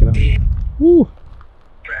 Pick it up. Woo.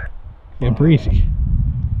 Yeah, breezy.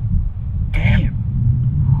 Damn.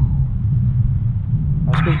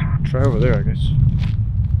 Let's go try over there, I guess.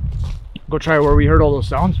 Go try where we heard all those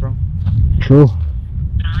sounds from. True.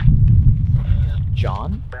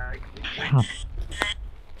 John? Wow.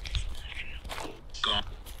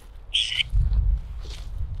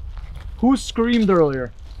 Who screamed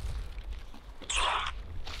earlier?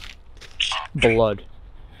 Blood.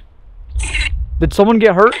 Did someone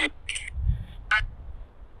get hurt?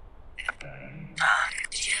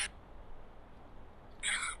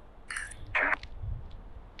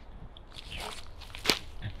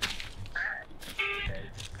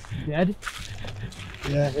 Dead?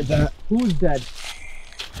 Yeah, I heard that. Who's dead?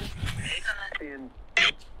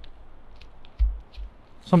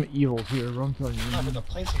 Some evil here, bro, I'm telling you. Yeah, but the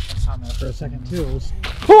PlayStation sound there for a second too. It was...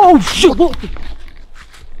 Oh shit!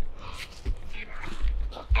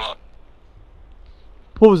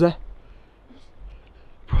 What was that?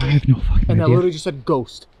 Bro, I have no fucking And that idea. literally just said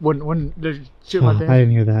ghost. When the shit Oh, went I down.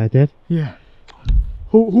 didn't hear that. I did? Yeah.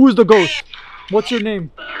 Who is the ghost? What's your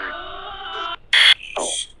name?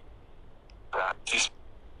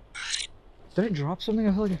 Did I drop something?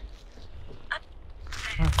 I feel like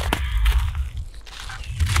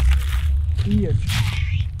Ian.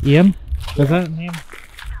 Ian? Is that name?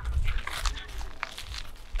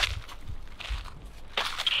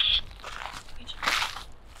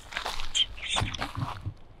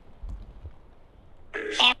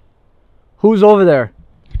 Who's over there?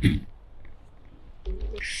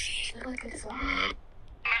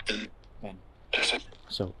 Ben.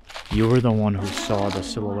 So, you were the one who saw the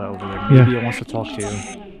silhouette over there. Maybe it wants to talk to you.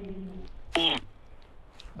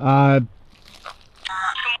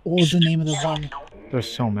 What was the name of the one?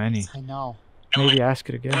 There's so many. I know. Maybe ask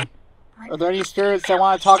it again. Are there any spirits that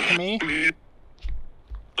want to talk to me?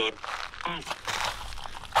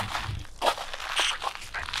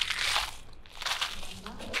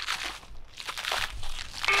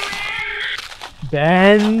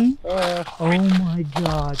 Ben? Oh my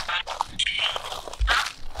god.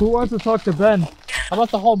 Who wants to talk to Ben? How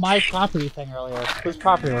about the whole my property thing earlier? Whose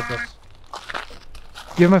property was this?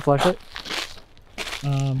 Do you have my flashlight?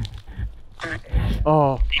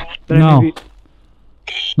 Oh. Did No. I maybe...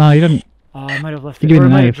 No, you didn't. I might have left Give it. me Or the I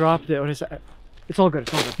might have knife. dropped it. What is that? It's all good.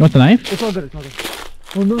 It's all good. You want the knife? It's all good. It's all good.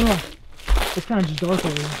 Oh, no, no. It's kind of just dark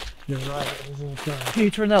over here. You're right. Can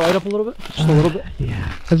you turn that light up a little bit? Just a little bit?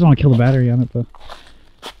 Yeah. I just want to kill the battery on it, though.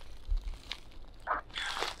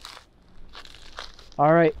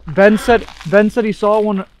 All right. Ben said he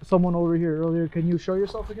saw someone over here earlier. Can you show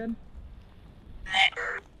yourself again?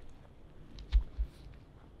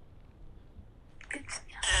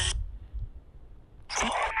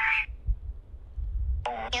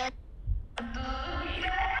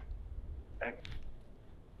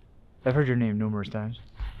 I've heard your name numerous times.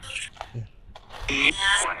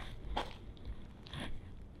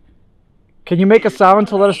 Can you make a sound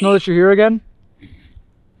to let us know that you're here again?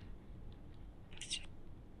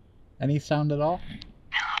 Any sound at all?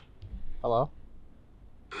 Hello?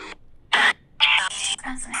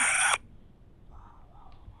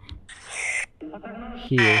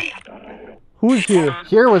 Here. Who's here?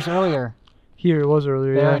 Here was earlier. Here it was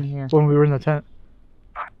earlier, There yeah. and here. When we were in the tent.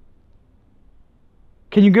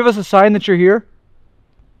 Can you give us a sign that you're here?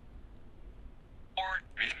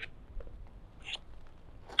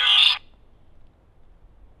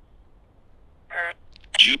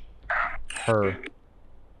 Her.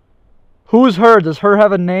 Who is her? Does her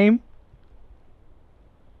have a name?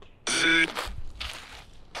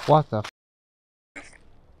 What the?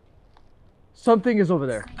 Something is over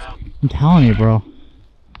there. I'm telling you, bro.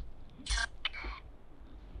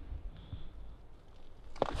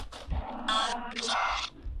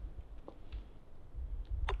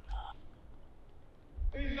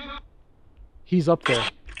 He's up there.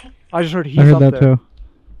 I just heard he's I heard up that there. too.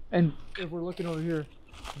 And if we're looking over here,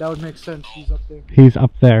 that would make sense. He's up there. He's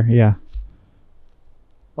up there, yeah.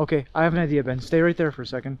 Okay, I have an idea, Ben. Stay right there for a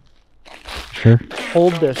second. Sure.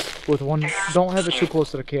 Hold this with one. Don't have it too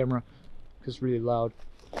close to the camera, because it's really loud.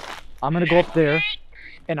 I'm gonna go up there,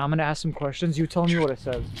 and I'm gonna ask some questions. You tell me what it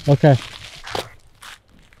says. Okay.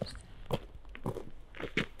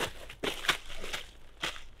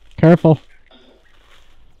 Careful.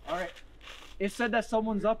 All right. It said that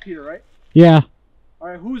someone's up here, right? Yeah. All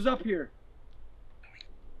right. Who's up here?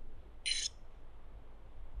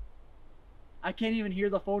 I can't even hear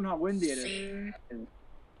the phone how windy it is.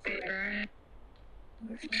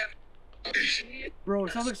 Bro,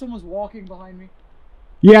 it sounds like someone's walking behind me.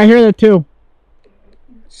 Yeah, I hear that too.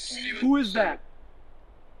 Who is that?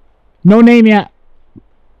 No name yet.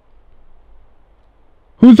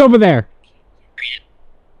 Who's over there?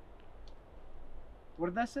 What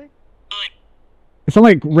did that say? It sounds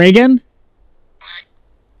like Reagan?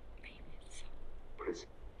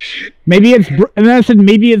 Maybe it's and then I said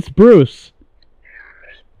maybe it's Bruce.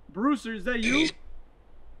 Bruce, is that you?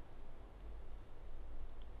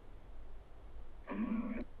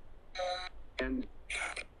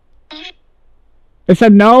 It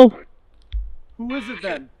said no. Who is it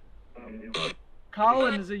then?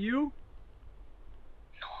 Colin, is it you?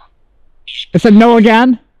 It said no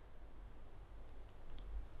again.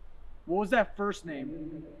 What was that first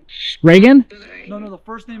name? Reagan? No, the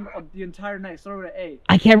first name of the entire night. Started with an A.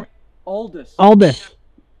 I can't. Aldous. Aldous.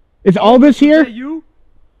 Is Aldous Is here? that you?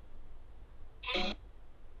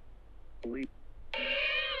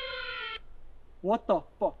 What the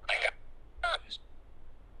fuck?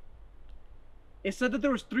 It said that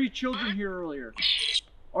there was 3 children here earlier.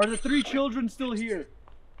 Are the 3 children still here?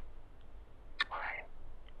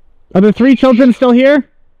 Are the 3 children still here?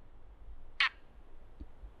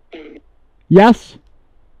 Yes.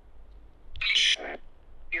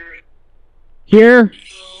 Here.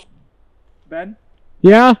 Ben?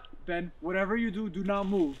 Yeah. Ben, whatever you do, do not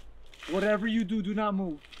move. Whatever you do, do not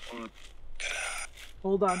move.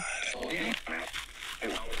 Hold on.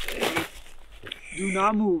 Do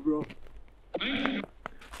not move, bro.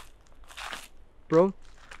 Bro?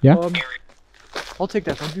 Yeah? I'll take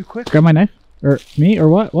that from you quick. Grab my knife? Or me? Or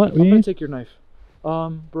what? What? I'm gonna take your knife.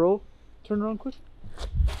 Bro, turn around quick.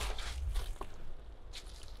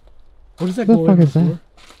 What is that What the fuck is that?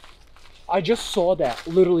 I just saw that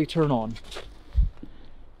literally turn on.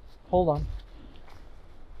 Hold on.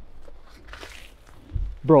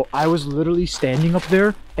 Bro, I was literally standing up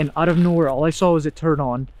there and out of nowhere all I saw was it turn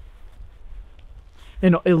on.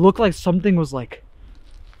 And it looked like something was like...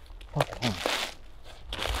 Hold on.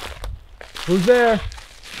 Who's there?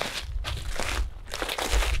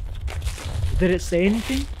 Did it say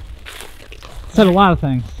anything? Said a lot of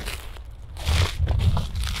things.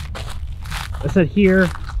 It said here.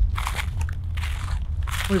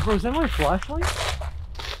 Wait, bro, is that my flashlight?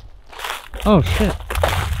 Oh shit.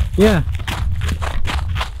 Yeah.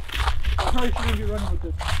 I probably shouldn't be running with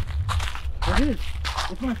this. What is?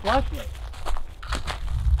 It's my flashlight.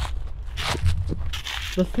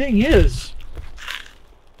 The thing is,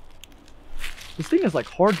 this thing is like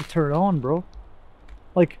hard to turn on, bro.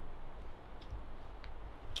 Like,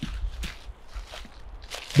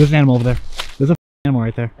 There's an animal over there. There's a animal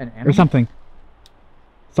right there. an Or animal? something.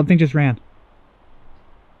 Something just ran.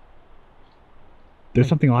 There's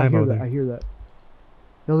something alive over there. I hear that.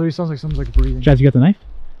 It literally sounds like someone's like breathing. Jazz, you got the knife?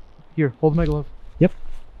 Here, hold my glove. Yep.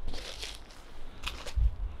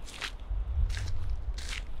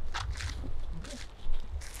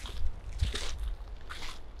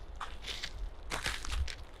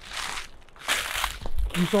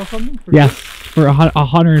 You saw something? Yes, for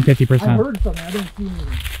 150%. I heard something. I didn't see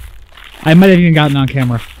anything. I might have even gotten on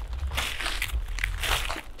camera.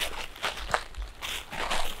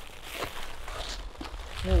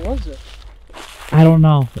 What was it? I don't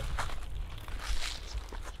know.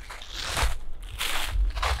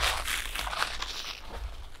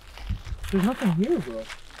 There's nothing here, bro.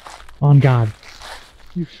 On God.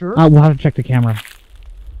 You sure? We'll have to check the camera.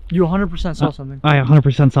 You 100% saw something. I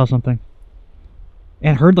 100% saw something.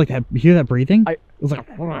 And heard like that. You hear that breathing? I- It was like,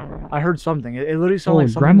 I heard something. It literally sounded Oh, like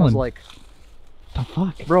something was gremlin. like... the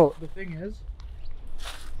fuck? Bro, the thing is,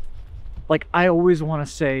 like, I always want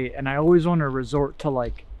to say, and I always want to resort to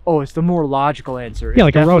like, oh, it's the more logical answer. Yeah, It's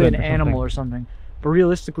like a definitely rodent an or animal something. or something. But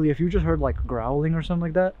realistically, if you just heard like growling or something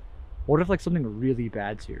like that, what if like something really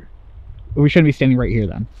bad's here? We shouldn't be standing right here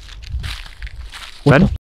then. Ben?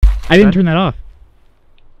 I didn't Ben? turn that off.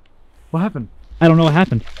 What happened? I don't know what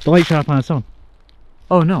happened. The light shut off on its own.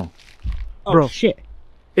 Oh no, Oh, Bro. shit.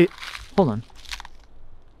 hold on.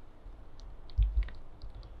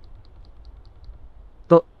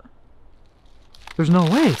 There's no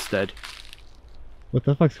way it's dead. What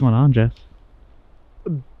the fuck's going on, Jess?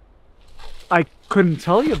 I couldn't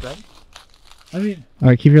tell you, Ben. I mean,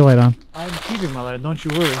 Alright, keep your light on. I'm keeping my light, don't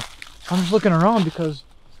you worry. I'm just looking around because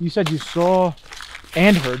you said you saw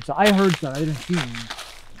and heard. So I heard that. I didn't see anything.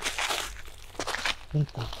 What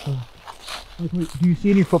the fuck? Like, wait, do you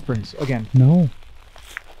see any footprints again? No.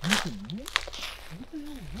 Nothing, right? What the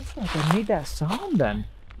hell was that that made that sound then?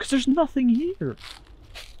 Because there's nothing here.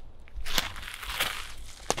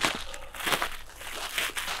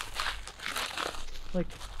 Like,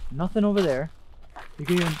 nothing over there. You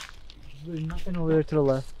can even, there's nothing over there to the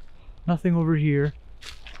left. Nothing over here.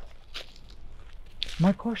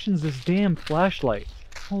 My question is this damn flashlight.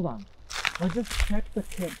 Hold on. Let's just check the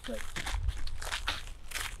campsite.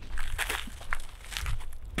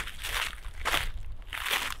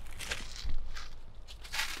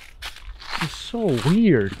 It's so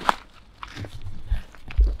weird.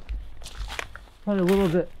 Probably a little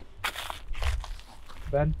bit.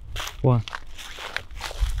 Ben? What?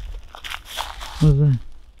 What is that?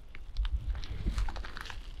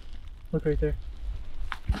 Look right there.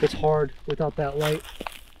 It's hard without that light.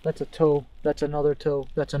 That's a toe. That's another toe.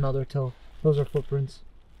 That's another toe. Those are footprints.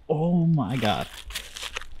 Oh my god.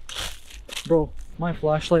 Bro, my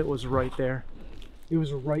flashlight was right there. It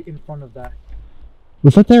was right in front of that.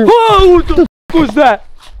 Was that there? Whoa! What the f was that?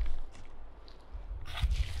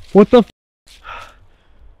 What the f?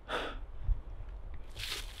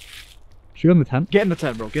 Should we go in the tent? Get in the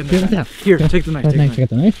tent, bro. Get in the Get in the tent. tent. Here, Yeah. take the knife. Got Take the the knife. knife. I got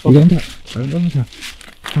the knife. Okay. You get in the tent. Alright, go in the tent.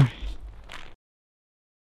 Alright.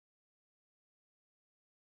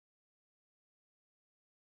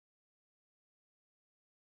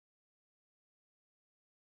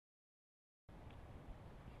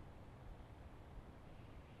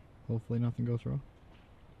 Hopefully nothing goes wrong.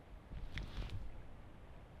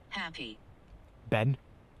 Happy. Ben.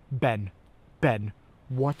 Ben. Ben.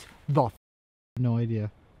 What the f? No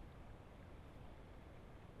idea.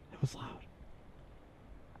 It was loud.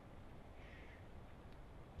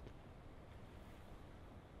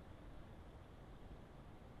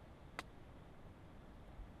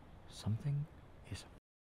 something is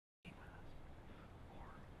with us. Or,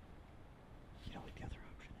 you know what the other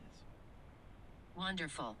option is?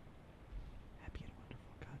 Wonderful. Happy and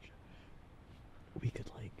wonderful, gotcha. We could,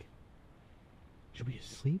 like... Should we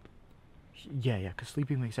just sleep? Yeah, because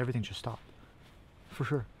sleeping makes everything just stop. For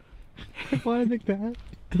sure. Why like that?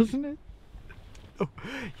 Doesn't it? Oh,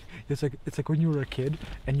 it's like when you were a kid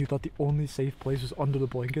and you thought the only safe place was under the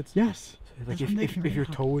blankets. Yes. So, like That's what I'm thinking if your right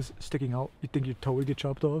now. toe was sticking out, you think your toe would get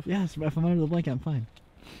chopped off. Yes, but if I'm under the blanket, I'm fine.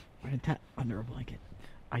 Under a blanket.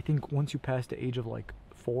 I think once you pass the age of like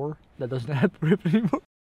 4, that doesn't happen anymore.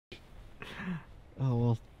 Oh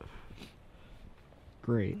well.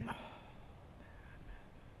 Great.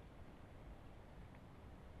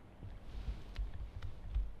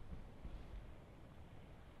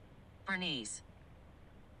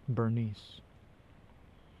 Bernice.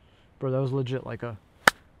 Bro, that was legit like a...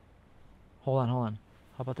 Hold on.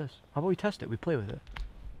 How about this? How about we test it? We play with it.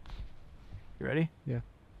 You ready? Yeah.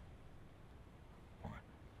 1,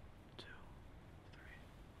 2,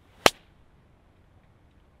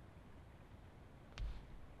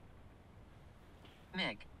 3.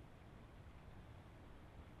 Meg.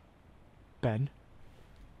 Ben?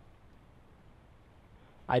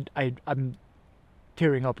 I'm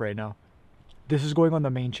tearing up right now. This is going on the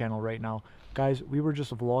main channel right now. Guys, we were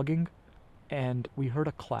just vlogging and we heard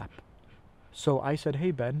a clap. So I said,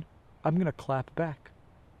 hey Ben, I'm gonna clap back.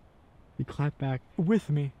 You clap back. With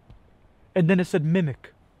me. And then it said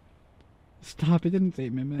mimic. Stop, it didn't say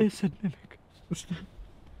mimic. It said mimic. Stop.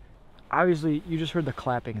 Obviously, you just heard the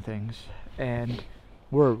clapping things, and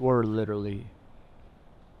we're literally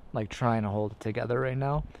like trying to hold it together right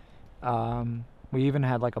now. We even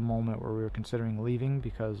had like a moment where we were considering leaving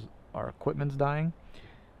because our equipment's dying.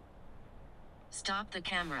 Stop the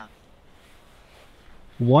camera.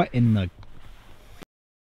 What in the...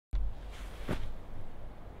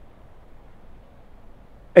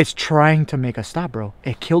 It's trying to make us stop, bro.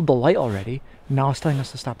 It killed the light already. Now it's telling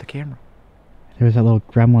us to stop the camera. There was that little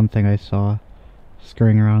gremlin thing I saw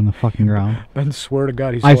scurrying around on the fucking ground. Ben, swear to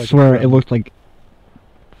God, I swear it looked like...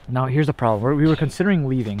 Now here's the problem. We were considering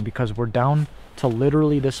leaving because we're down to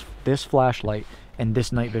literally this flashlight and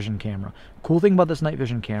this night vision camera. Cool thing about this night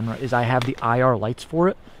vision camera is I have the IR lights for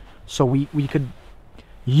it, so we could...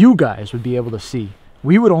 You guys would be able to see.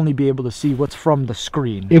 We would only be able to see what's from the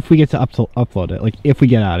screen. If we get to upload it, like if we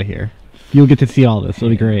get out of here, you'll get to see all this. It'll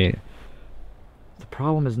be great. The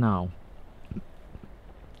problem is now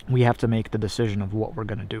we have to make the decision of what we're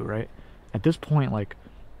gonna do, right? At this point, like,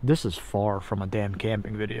 this is far from a damn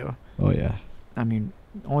camping video. Oh yeah. I mean,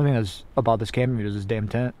 the only thing that's about this camping video is this damn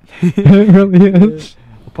tent. It really is.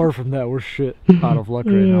 Apart from that, we're shit out of luck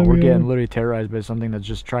right Yeah, now. We're we getting are. literally terrorized by something that's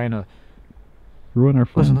just trying to... Ruin our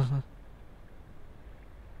fun. Listen.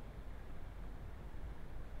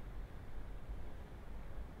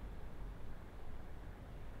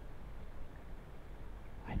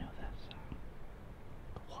 I know that sound.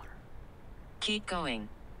 The water. Keep going.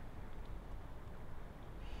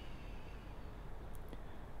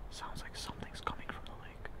 Sounds like something's coming from the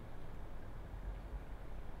lake.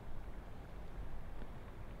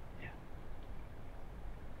 Yeah.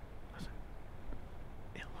 Listen.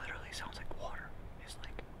 It literally sounds like water. It's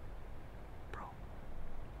like, bro.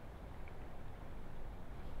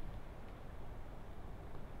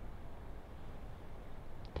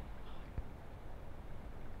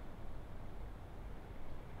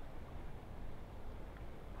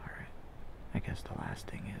 Alright. I guess the last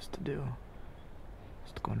thing is to do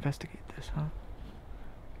is to go investigate this, huh?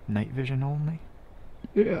 Night vision only?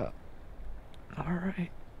 Yeah.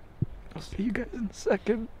 Alright. I'll see you guys in a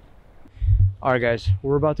second. Alright guys,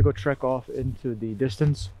 we're about to go trek off into the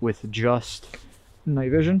distance with just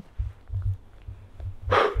night vision.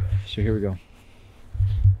 So here we go.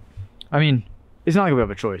 I mean, it's not like we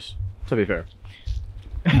have a choice, to be fair.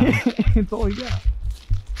 It's all we got.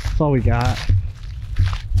 That's all we got.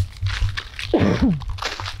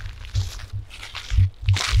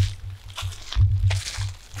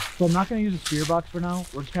 So I'm not going to use a spear box for now.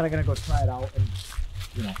 We're just kind of going to go try it out and,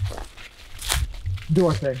 you know, do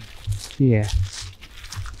our thing. Yeah.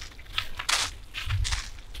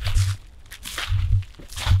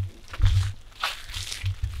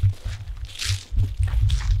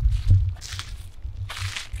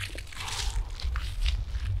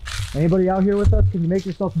 Anybody out here with us? Can you make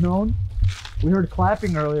yourself known? We heard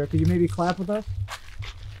clapping earlier. Could you maybe clap with us?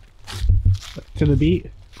 To the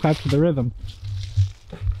beat. Clap to the rhythm.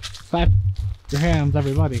 Clap your hands,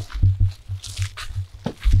 everybody.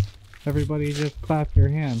 Everybody just clap your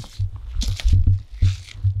hands.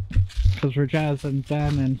 Because we're Jazz and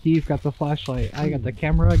Ben and Heath got the flashlight. I got the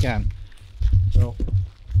camera again. So,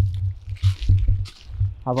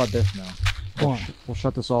 How about this now? Go on. We'll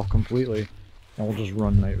shut this off completely, and we'll just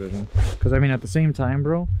run night vision. Because I mean, at the same time,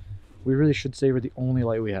 bro, we really should savor the only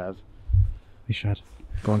light we have. We should.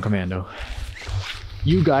 Going commando.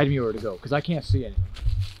 You guide me where to go, because I can't see anything.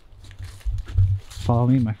 Follow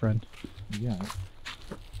me, my friend. Yeah.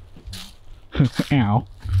 Ow.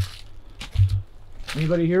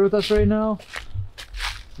 Anybody here with us right now?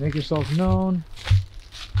 Make yourself known.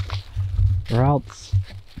 Or else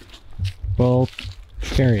we'll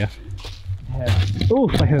scare you. Yeah. Oh,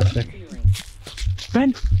 I hit a stick.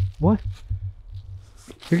 Ben! What?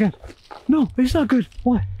 You're good. No, it's not good.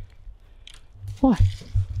 What? What?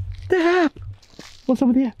 The app! What's up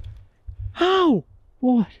with the app? How?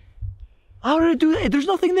 What? How did it do that? There's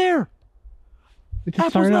nothing there. It just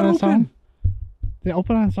Apple's started not on its open. own? Did it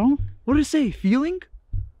open on its own? What did it say? Feeling?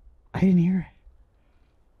 I didn't hear it.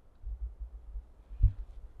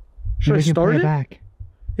 Should I Maybe we can start play it? back.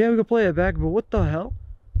 Yeah, we could play it back, but what the hell?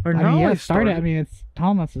 Or I now mean, yeah, I start it. started. I mean, it's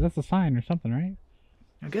telling us that's a sign or something, right?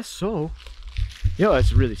 I guess so. Yo,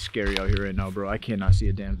 it's really scary out here right now, bro. I cannot see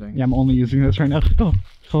a damn thing. Yeah, I'm only using this right now. Oh,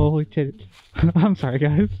 holy titty. I'm sorry,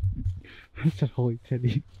 guys. I said holy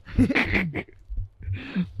titty.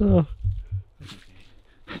 Oh,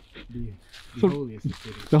 The So- holiest of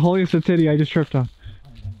cities. the holiest of titty I just tripped on.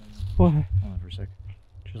 What? Hold on for a sec.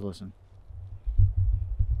 Just listen.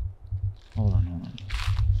 Hold on.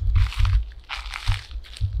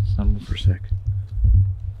 Stop moving for a sec.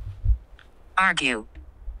 Argue.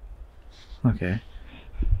 Okay.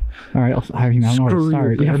 Alright, I mean, I don't know where to Screw you,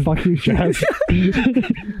 start. Yeah, Ben. fuck you, Jazz.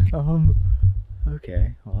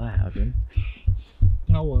 Okay. Well, that happened.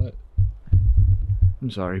 You know what? I'm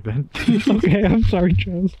sorry, Ben. It's okay, I'm sorry,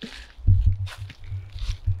 Jazz.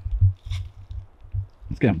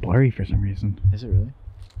 It's getting blurry for some reason. Is it really?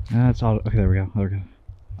 That's all. Okay, there we go. There we go.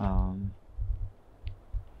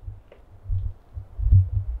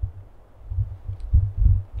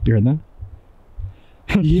 You heard that?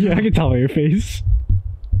 Yeah, I can tell by your face.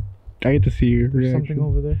 I get to see your There's reaction. something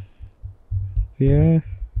over there. Yeah. Alright,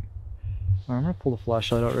 I'm gonna pull the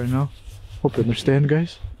flashlight out right now. Hope you understand,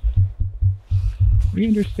 guys. We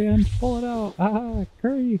understand. Pull it out. Ah,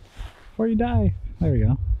 hurry. Before you die. There we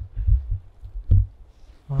go.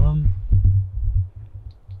 Let's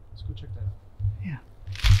go check that out. Yeah.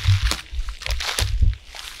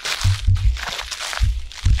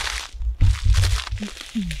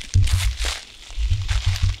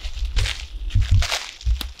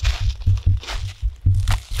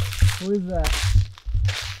 What is that?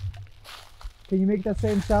 Can you make that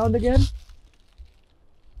same sound again?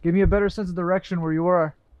 Give me a better sense of direction where you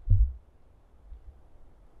are.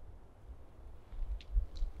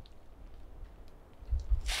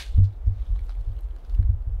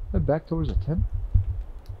 Head back towards the tent.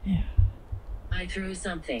 I threw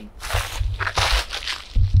something.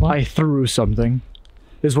 I threw something,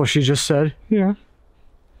 is what she just said. Yeah.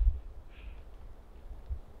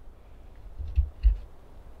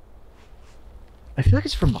 I feel like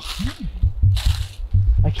it's from behind.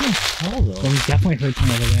 I can't tell though. Well, we definitely heard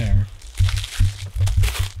from over there.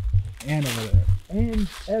 And over there. And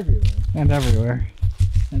everywhere. And everywhere.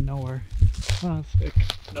 And nowhere. Oh, sick.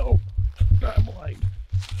 No. I'm blind.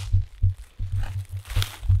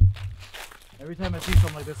 Every time I see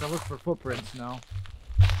something like this, I look for footprints now.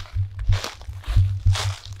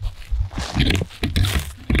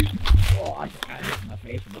 Oh, I hit my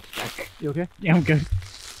face with a stick. You okay? Yeah, I'm good.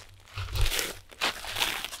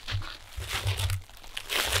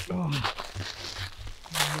 Oh.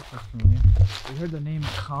 We heard the name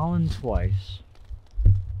Colin twice.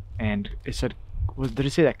 And it said, did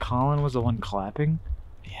it say that Colin was the one clapping?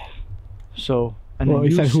 Yeah. So, and Well,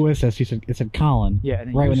 then he you said, who is this? He said, it said Colin. Yeah, and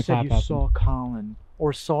then right you when the said clap you happened. saw Colin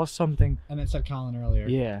or saw something. And it said Colin earlier.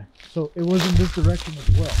 Yeah. So it was in this direction as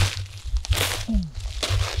well.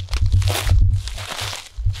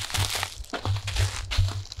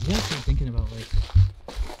 Yeah, I've been thinking about like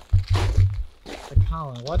the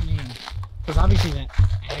Colin. What name? Because obviously that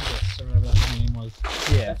Agus or whatever that name was.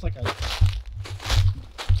 Yeah. That's like a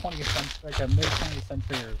 20th century, like a mid 20th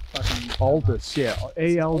century or fucking. Aldous, yeah.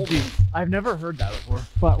 ALD. I've never heard that before.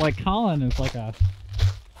 But like Colin is like a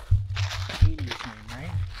 80s name, right?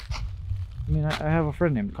 I mean, I have a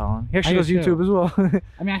friend named Colin. He actually I does do too. YouTube as well.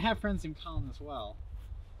 I mean, I have friends named Colin as well.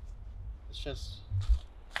 It's just.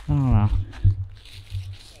 I don't know.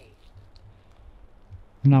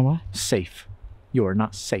 No what? Safe. You are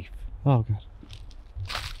not safe. Oh god.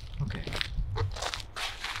 Okay.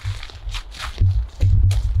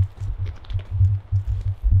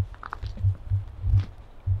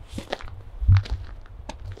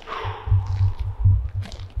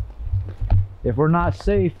 If we're not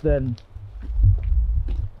safe, then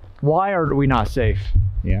Why are we not safe?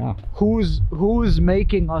 Yeah. Who's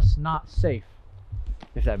making us not safe?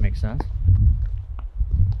 If that makes sense.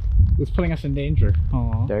 Who's putting us in danger?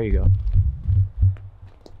 Oh. There you go.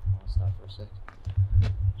 I'll stop for a sec.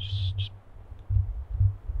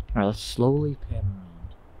 Alright, let's slowly pan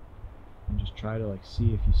around. And just try to like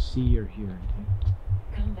see if you see or hear anything.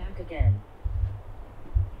 Come back again.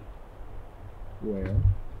 Where?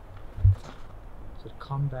 So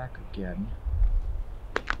come back again.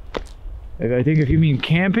 I think if you mean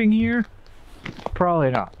camping here, probably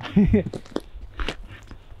not.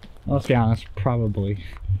 Let's be honest, probably.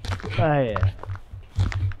 Yeah.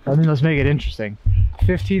 I mean, let's make it interesting.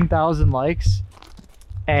 15,000 likes,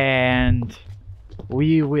 and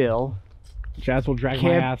we will Jazz will drag my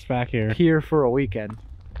camp ass back here. here for a weekend.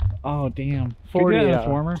 Oh, damn. 40 Could we do that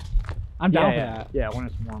warmer? I'm down for that. Yeah, when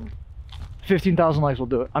it's warm. 15,000 likes will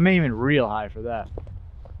do it. I'm aiming real high for that.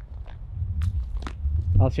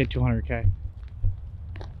 I'll say 200K.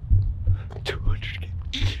 200K.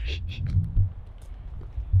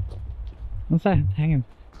 What's that hanging?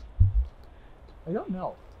 I don't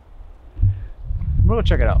know. I'm gonna go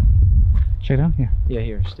check it out. Check it out? Yeah. Yeah,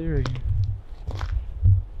 here. Stay right here.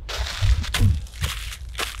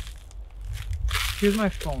 Here's my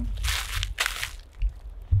phone.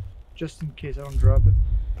 Just in case I don't drop it.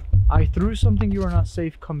 I threw something. You are not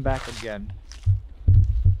safe. Come back again.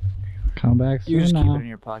 Come back soon You just now. keep it in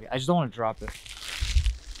your pocket. I just don't want to drop it.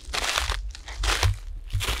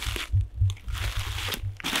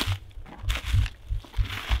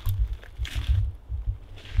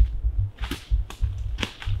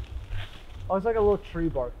 Oh, it's like a little tree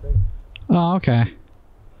bark thing. Oh, okay.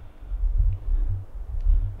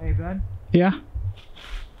 Hey, Ben. Yeah?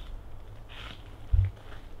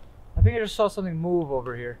 I think I just saw something move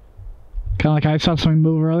over here. Kind of like I saw something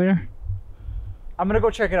move earlier. I'm gonna go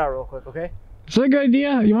check it out real quick, okay? Is that a good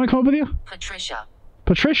idea? You want to come up with you? Patricia.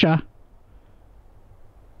 Patricia?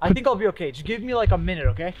 I think I'll be okay. Just give me like a minute,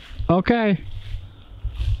 okay? Okay.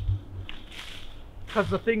 Because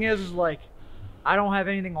the thing is like, I don't have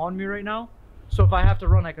anything on me right now. So if I have to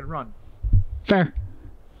run, I can run. Fair.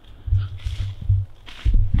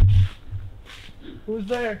 Who's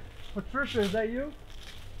there? Patricia, is that you?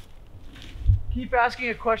 Keep asking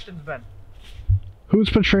it questions, Ben. Who's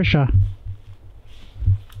Patricia?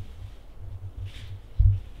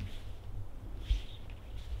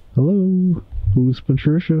 Hello? Who's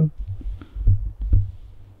Patricia?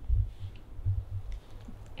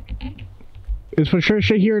 Is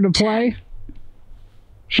Patricia here to play?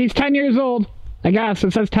 She's 10 years old. I guess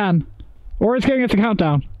it says 10. Or it's giving us a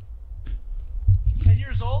countdown. 10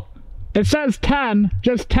 years old? It says 10,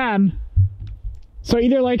 just 10. So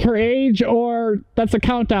either like her age or that's a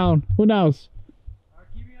countdown. Who knows? Alright,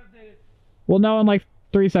 keep me updated. We'll know in like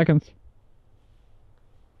 3 seconds.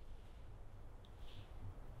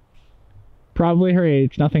 Probably her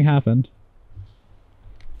age. Nothing happened.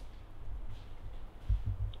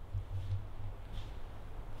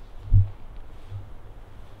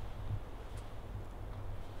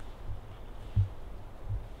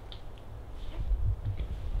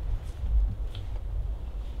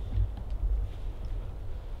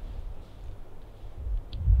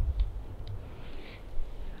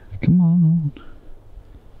 Come on.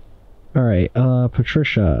 Alright,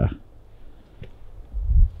 Patricia.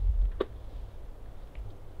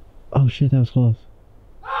 Oh shit, that was close.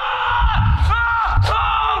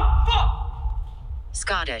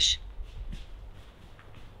 Scottish.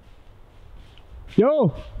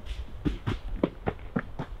 Yo!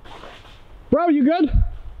 Bro, you good?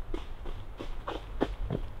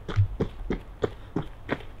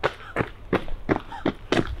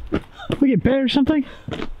 We get bit or something?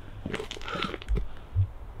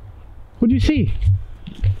 What'd you see?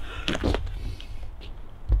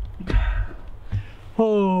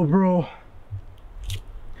 Oh, bro.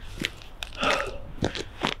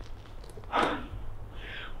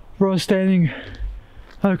 Bro, standing,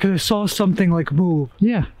 because I saw something like move.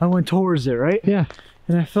 Yeah, I went towards it, right? yeah.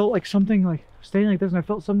 And I felt like something like, standing like this, and I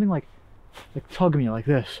felt something like tug me like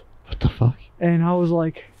this. What the fuck? And I was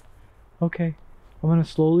like, okay, I'm gonna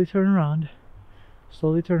slowly turn around.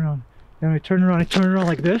 Slowly turn around. And I turn around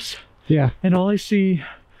like this. Yeah. And all I see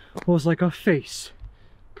was like a face.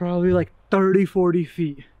 Probably like 30, 40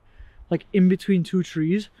 feet. Like in between two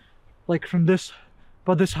trees. Like from this,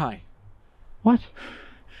 about this high. What?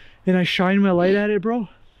 And I shine my light at it, bro.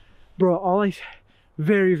 Bro, all I,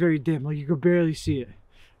 very, very dim. Like you could barely see it.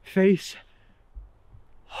 Face.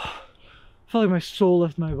 Felt like my soul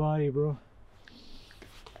left my body, bro.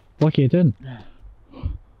 Lucky it didn't. Did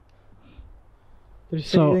you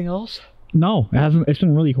say anything else? No, it hasn't. It's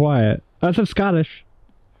been really quiet. That's a Scottish.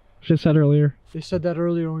 She said earlier. They said that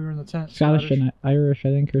earlier when we were in the tent. Scottish and Irish, I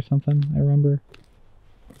think, or something. I remember.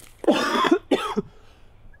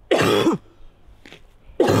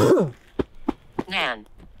 Nan.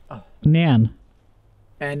 Nan.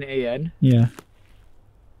 Nan. Yeah.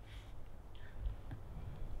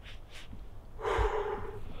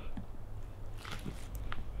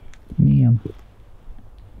 Nan.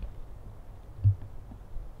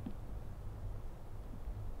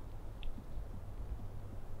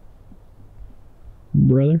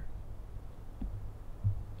 Brother?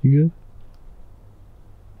 You good?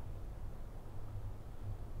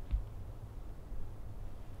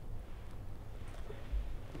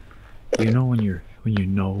 You know when you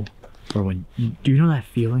know, or do you know that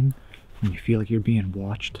feeling when you feel like you're being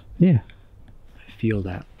watched? Yeah. I feel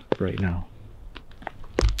that right now.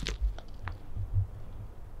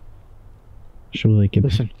 Should we like get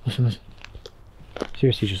Listen.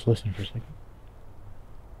 Seriously, just listen for a second.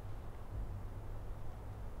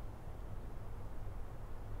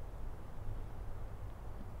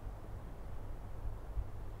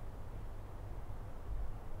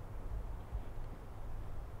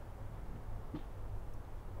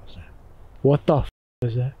 What the f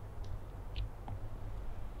is that?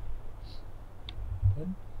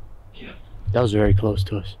 Yeah. That was very close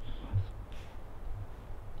to us.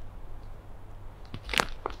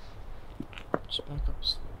 Just back up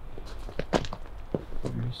slowly.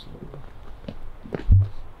 Very slowly.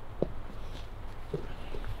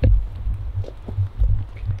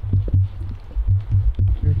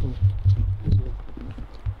 Careful.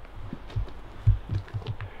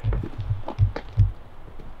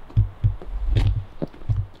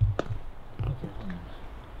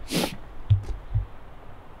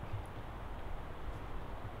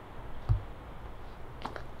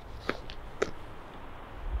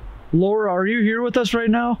 Laura, are you here with us right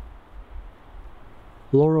now?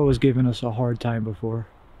 Laura was giving us a hard time before.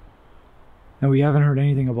 And we haven't heard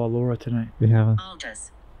anything about Laura tonight. We haven't.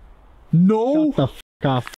 Aldous. No Shut the f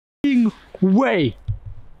off. f***ing way!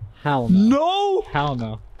 Hell no. No Hell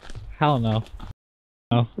no. Hell no.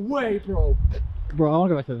 way, bro! Bro, I want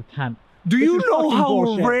to go back to the tent. Do This you is know fucking how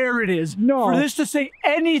bullshit. rare it is No. for this to say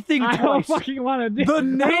anything I don't twice? fucking want to do The I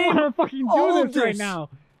don't name want to fucking do this right Aldous. now.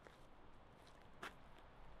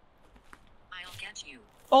 I'll get you.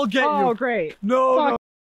 I'll get Oh, you. great. No, Fuck. no.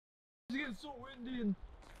 It's getting so windy and...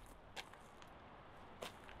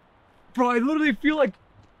 Bro, I literally feel like...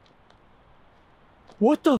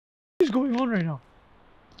 What the f is going on right now?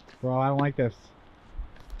 Bro, I don't like this.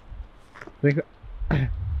 Think...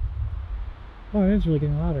 Oh, it is really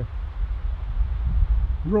getting louder.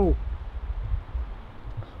 Bro.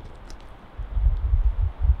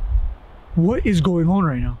 What is going on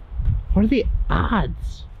right now? What are the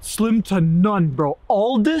odds? Slim to none, bro.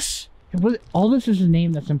 Aldous? All this is a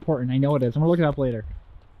name that's important. I know it is. I'm gonna look it up later.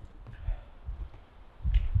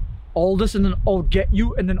 Aldous, and then I'll get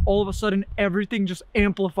you, and then all of a sudden everything just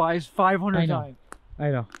amplifies 500 I know. times. I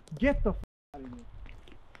know. Get the f out of here.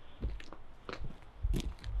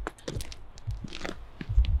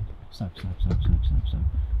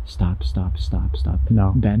 Stop.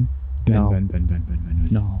 No. Ben? No. Ben.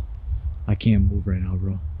 No. I can't move right now,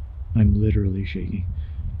 bro. I'm literally shaking.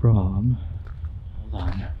 Bro. Hold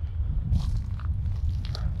on.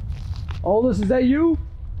 Aldous, is that you?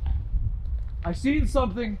 I seen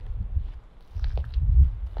something.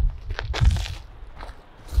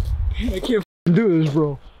 I can't do this,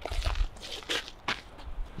 bro.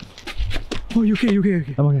 Oh, you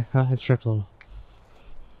okay? I'm okay. I stretched a little.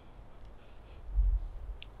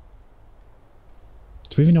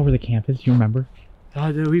 Do we even know where the camp is? Do you remember?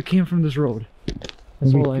 We came from this road.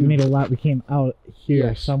 That's all I we know. made a lot. We came out here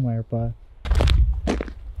Yes. somewhere, but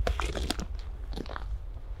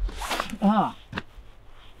Ah.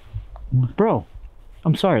 Bro,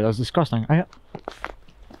 I'm sorry. That was disgusting. is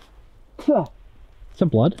that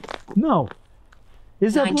blood? No.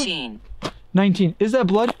 Is that blood? 19. 19. Is that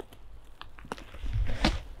blood?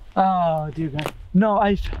 Oh, dear God. No,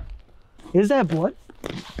 Is that blood?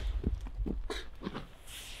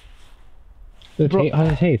 Bro, How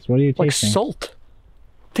does it taste? What are you like tasting? salt.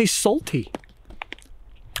 Tastes salty.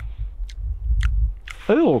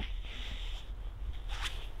 Ew.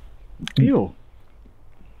 Ew.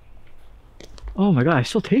 Oh my God, I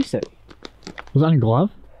still taste it. Was it on your glove?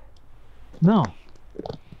 No.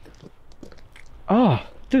 Oh,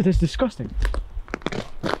 dude, that's disgusting.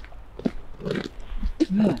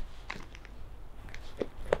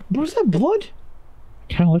 Was that blood?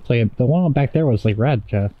 Kind of looked like it. The one back there was like red.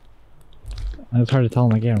 It's hard to tell on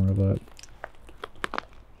the camera, but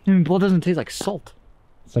I mean, blood doesn't taste like salt.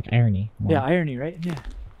 it's like irony. Yeah, irony, right? Yeah.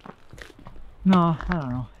 No, I don't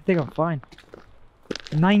know. I think I'm fine.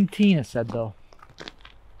 19 it said though.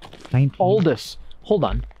 19. Aldous. Hold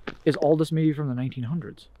on. Is Aldous maybe from the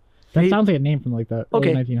 1900s? That sounds like a name from like the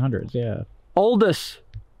Okay. early 1900s. Yeah. Aldous.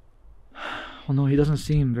 Well, no, he doesn't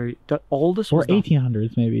seem very. Aldous Or was the,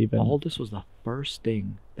 1800s maybe even. Aldous was the first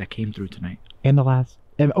thing that came through tonight. And the last,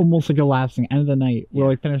 and almost like the last thing, end of the night. We're Yeah.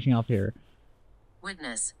 like finishing off here.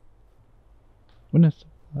 Witness. Witness.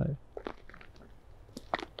 I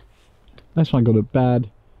just want to go to bed.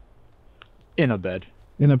 In a bed.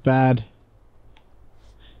 In a bed.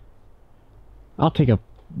 I'll take the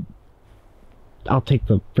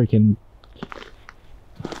freaking.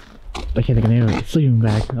 I can't think of the name of it. Sleeping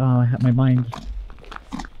bag. Oh, my mind.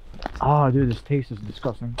 Oh, dude, this taste is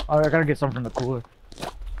disgusting. Oh, I gotta get some from the cooler.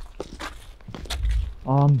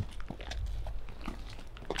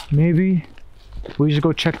 Maybe we just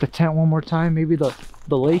go check the tent one more time. Maybe the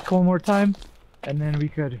lake one more time, and then we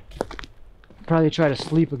could probably try to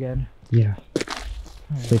sleep again. Yeah.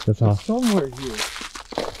 Take this off. Somewhere here.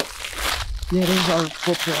 Yeah, there's our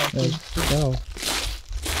footprint. Let's go.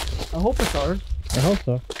 I hope it's ours. I hope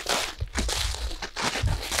so.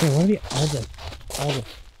 Yeah, what are the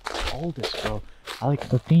Aldous, bro. I like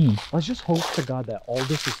the theme? Let's just hope to God that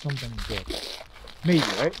Aldous is something good. Maybe,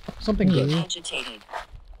 right? Something good. Agitated.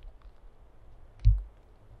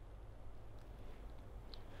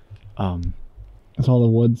 That's all the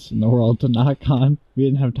woods in the world to knock on. We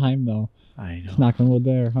didn't have time though. I know. Just knock on wood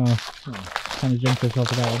there, huh? Oh. Kind of jinx yourself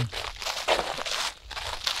with that one.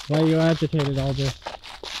 Why are you agitated, Aldous?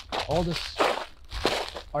 Aldous,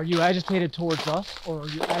 are you agitated towards us, or are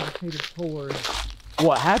you agitated towards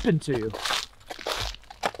what happened to you?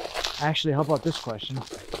 Actually, how about this question?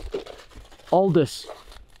 Aldous,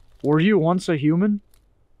 were you once a human?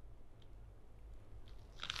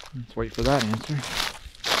 Let's wait for that answer.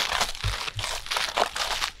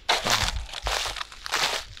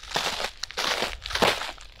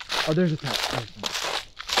 Oh, there's a tent.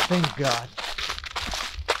 Thank God.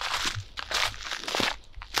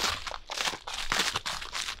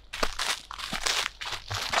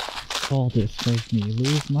 Aldous makes me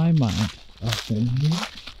lose my mind. Up in here,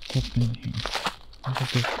 up in here. Look at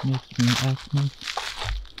this makes me ask me.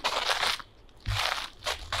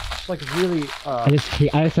 It's like really, I just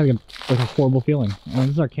had like a horrible feeling. I mean, this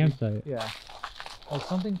is our campsite, yeah. Like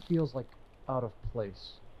something feels like out of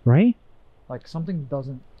place. right? Like something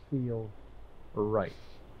doesn't feel right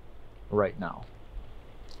now.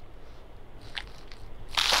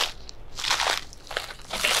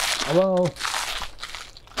 Hello?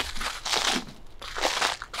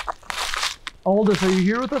 Aldous, are you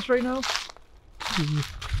here with us right now?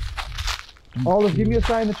 Aldous, give me a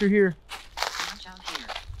sign that you're here. Watch out here.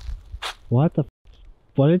 What the?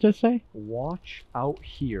 What did it just say? Watch out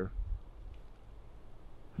here.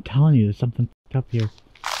 I'm telling you, there's something up here.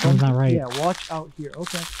 Something's not right. Yeah, watch out here.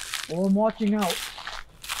 Okay. Well, I'm watching out.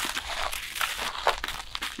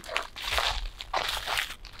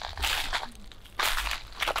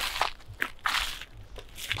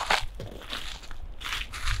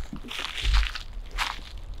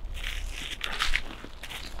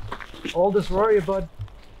 Aldous, where are you, bud?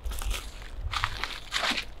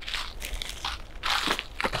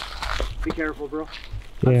 Be careful, bro.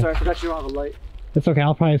 I'm Yeah. sorry, I forgot you don't have a light. It's okay.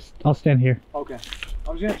 I'll stand here. Okay.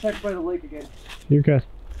 I was gonna check by the lake again. You're good.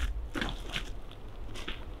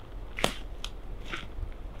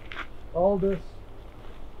 Aldous.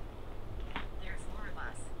 There's more of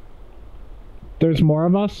us. There's more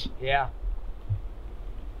of us? Yeah.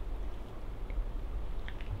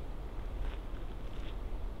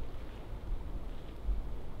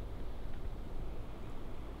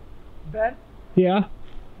 Ben, Yeah.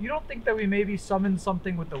 you don't think that we maybe summoned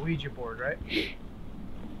something with the Ouija board, right?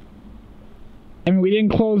 I mean, we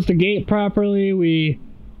didn't close the gate properly. We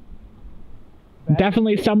Ben?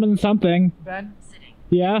 definitely summoned something. Ben, Sitting.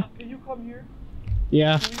 Yeah. can you come here?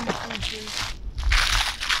 Yeah. Please.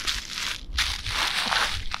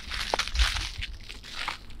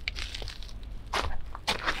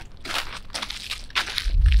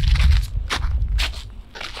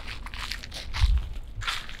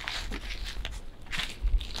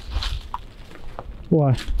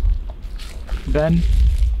 What? Ben,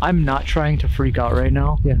 I'm not trying to freak out right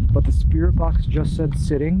now. Yeah. But the spirit box just said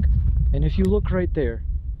sitting, and if you look right there,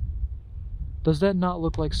 does that not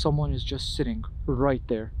look like someone is just sitting right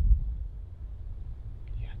there?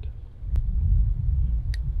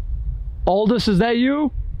 Aldous, is that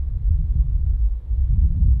you?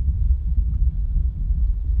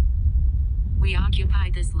 We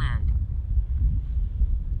occupy this land.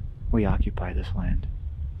 We occupy this land.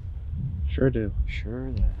 Sure do.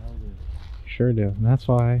 Sure the hell do. Sure do. And that's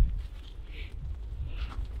why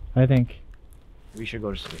I think we should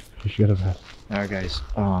go to sleep. we should go to bed. Alright guys,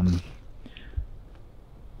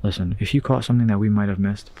 listen, if you caught something that we might have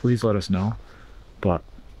missed, please let us know. But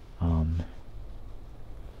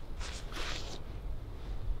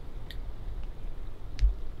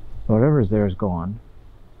whatever's there is gone.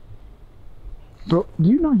 Bro, do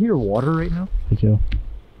you not hear water right now? I do.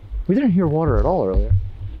 We didn't hear water at all earlier.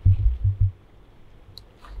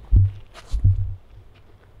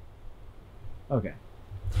 Okay.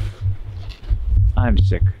 I'm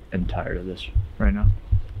sick and tired of this right now.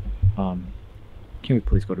 Can we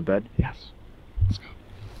please go to bed? Yes. Let's go.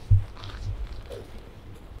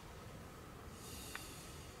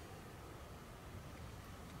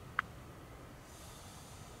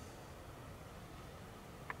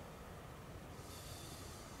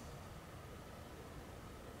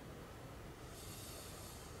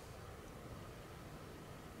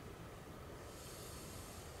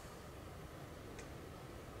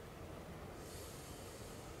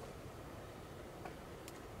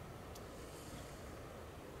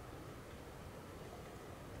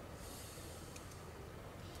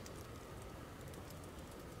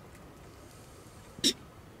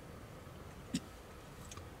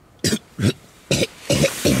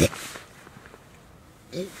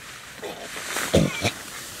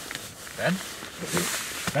 Ben?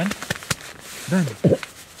 Ben? Ben? Ben?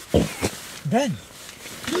 Ben?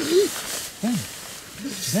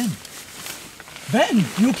 Ben? Ben?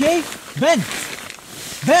 You okay? Ben?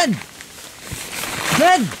 Ben?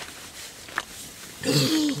 Ben?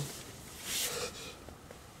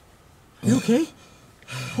 You okay?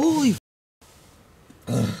 Holy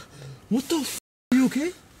what the are you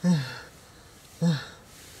okay?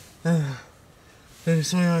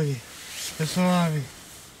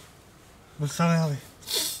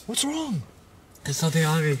 What's wrong? There's nothing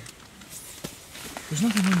on me. There's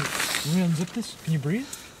nothing on you. Let me unzip this. Can you breathe?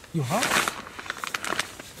 You hot?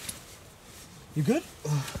 You good?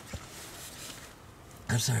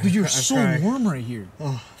 I'm sorry. Dude, you're I'm so crying. warm right here.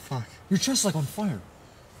 Oh, fuck. Your chest's like on fire.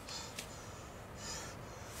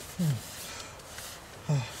 I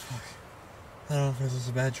don't know if this is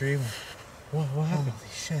a bad dream. What happened? Holy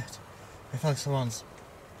shit. I felt like someone's...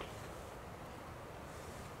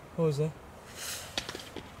 What was that?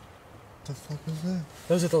 What the fuck was that?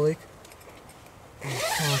 That was at the lake. Oh,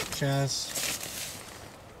 fuck, Jazz.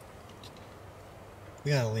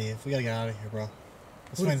 We gotta leave. We gotta get out of here, bro.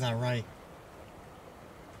 This What- thing's not right.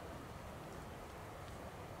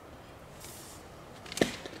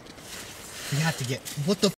 We have to get...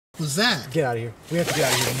 What the f*** was that? Get out of here. We have to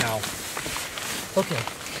get out of here now. Okay.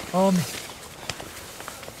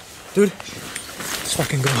 Dude, let's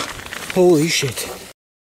fucking go. Holy shit.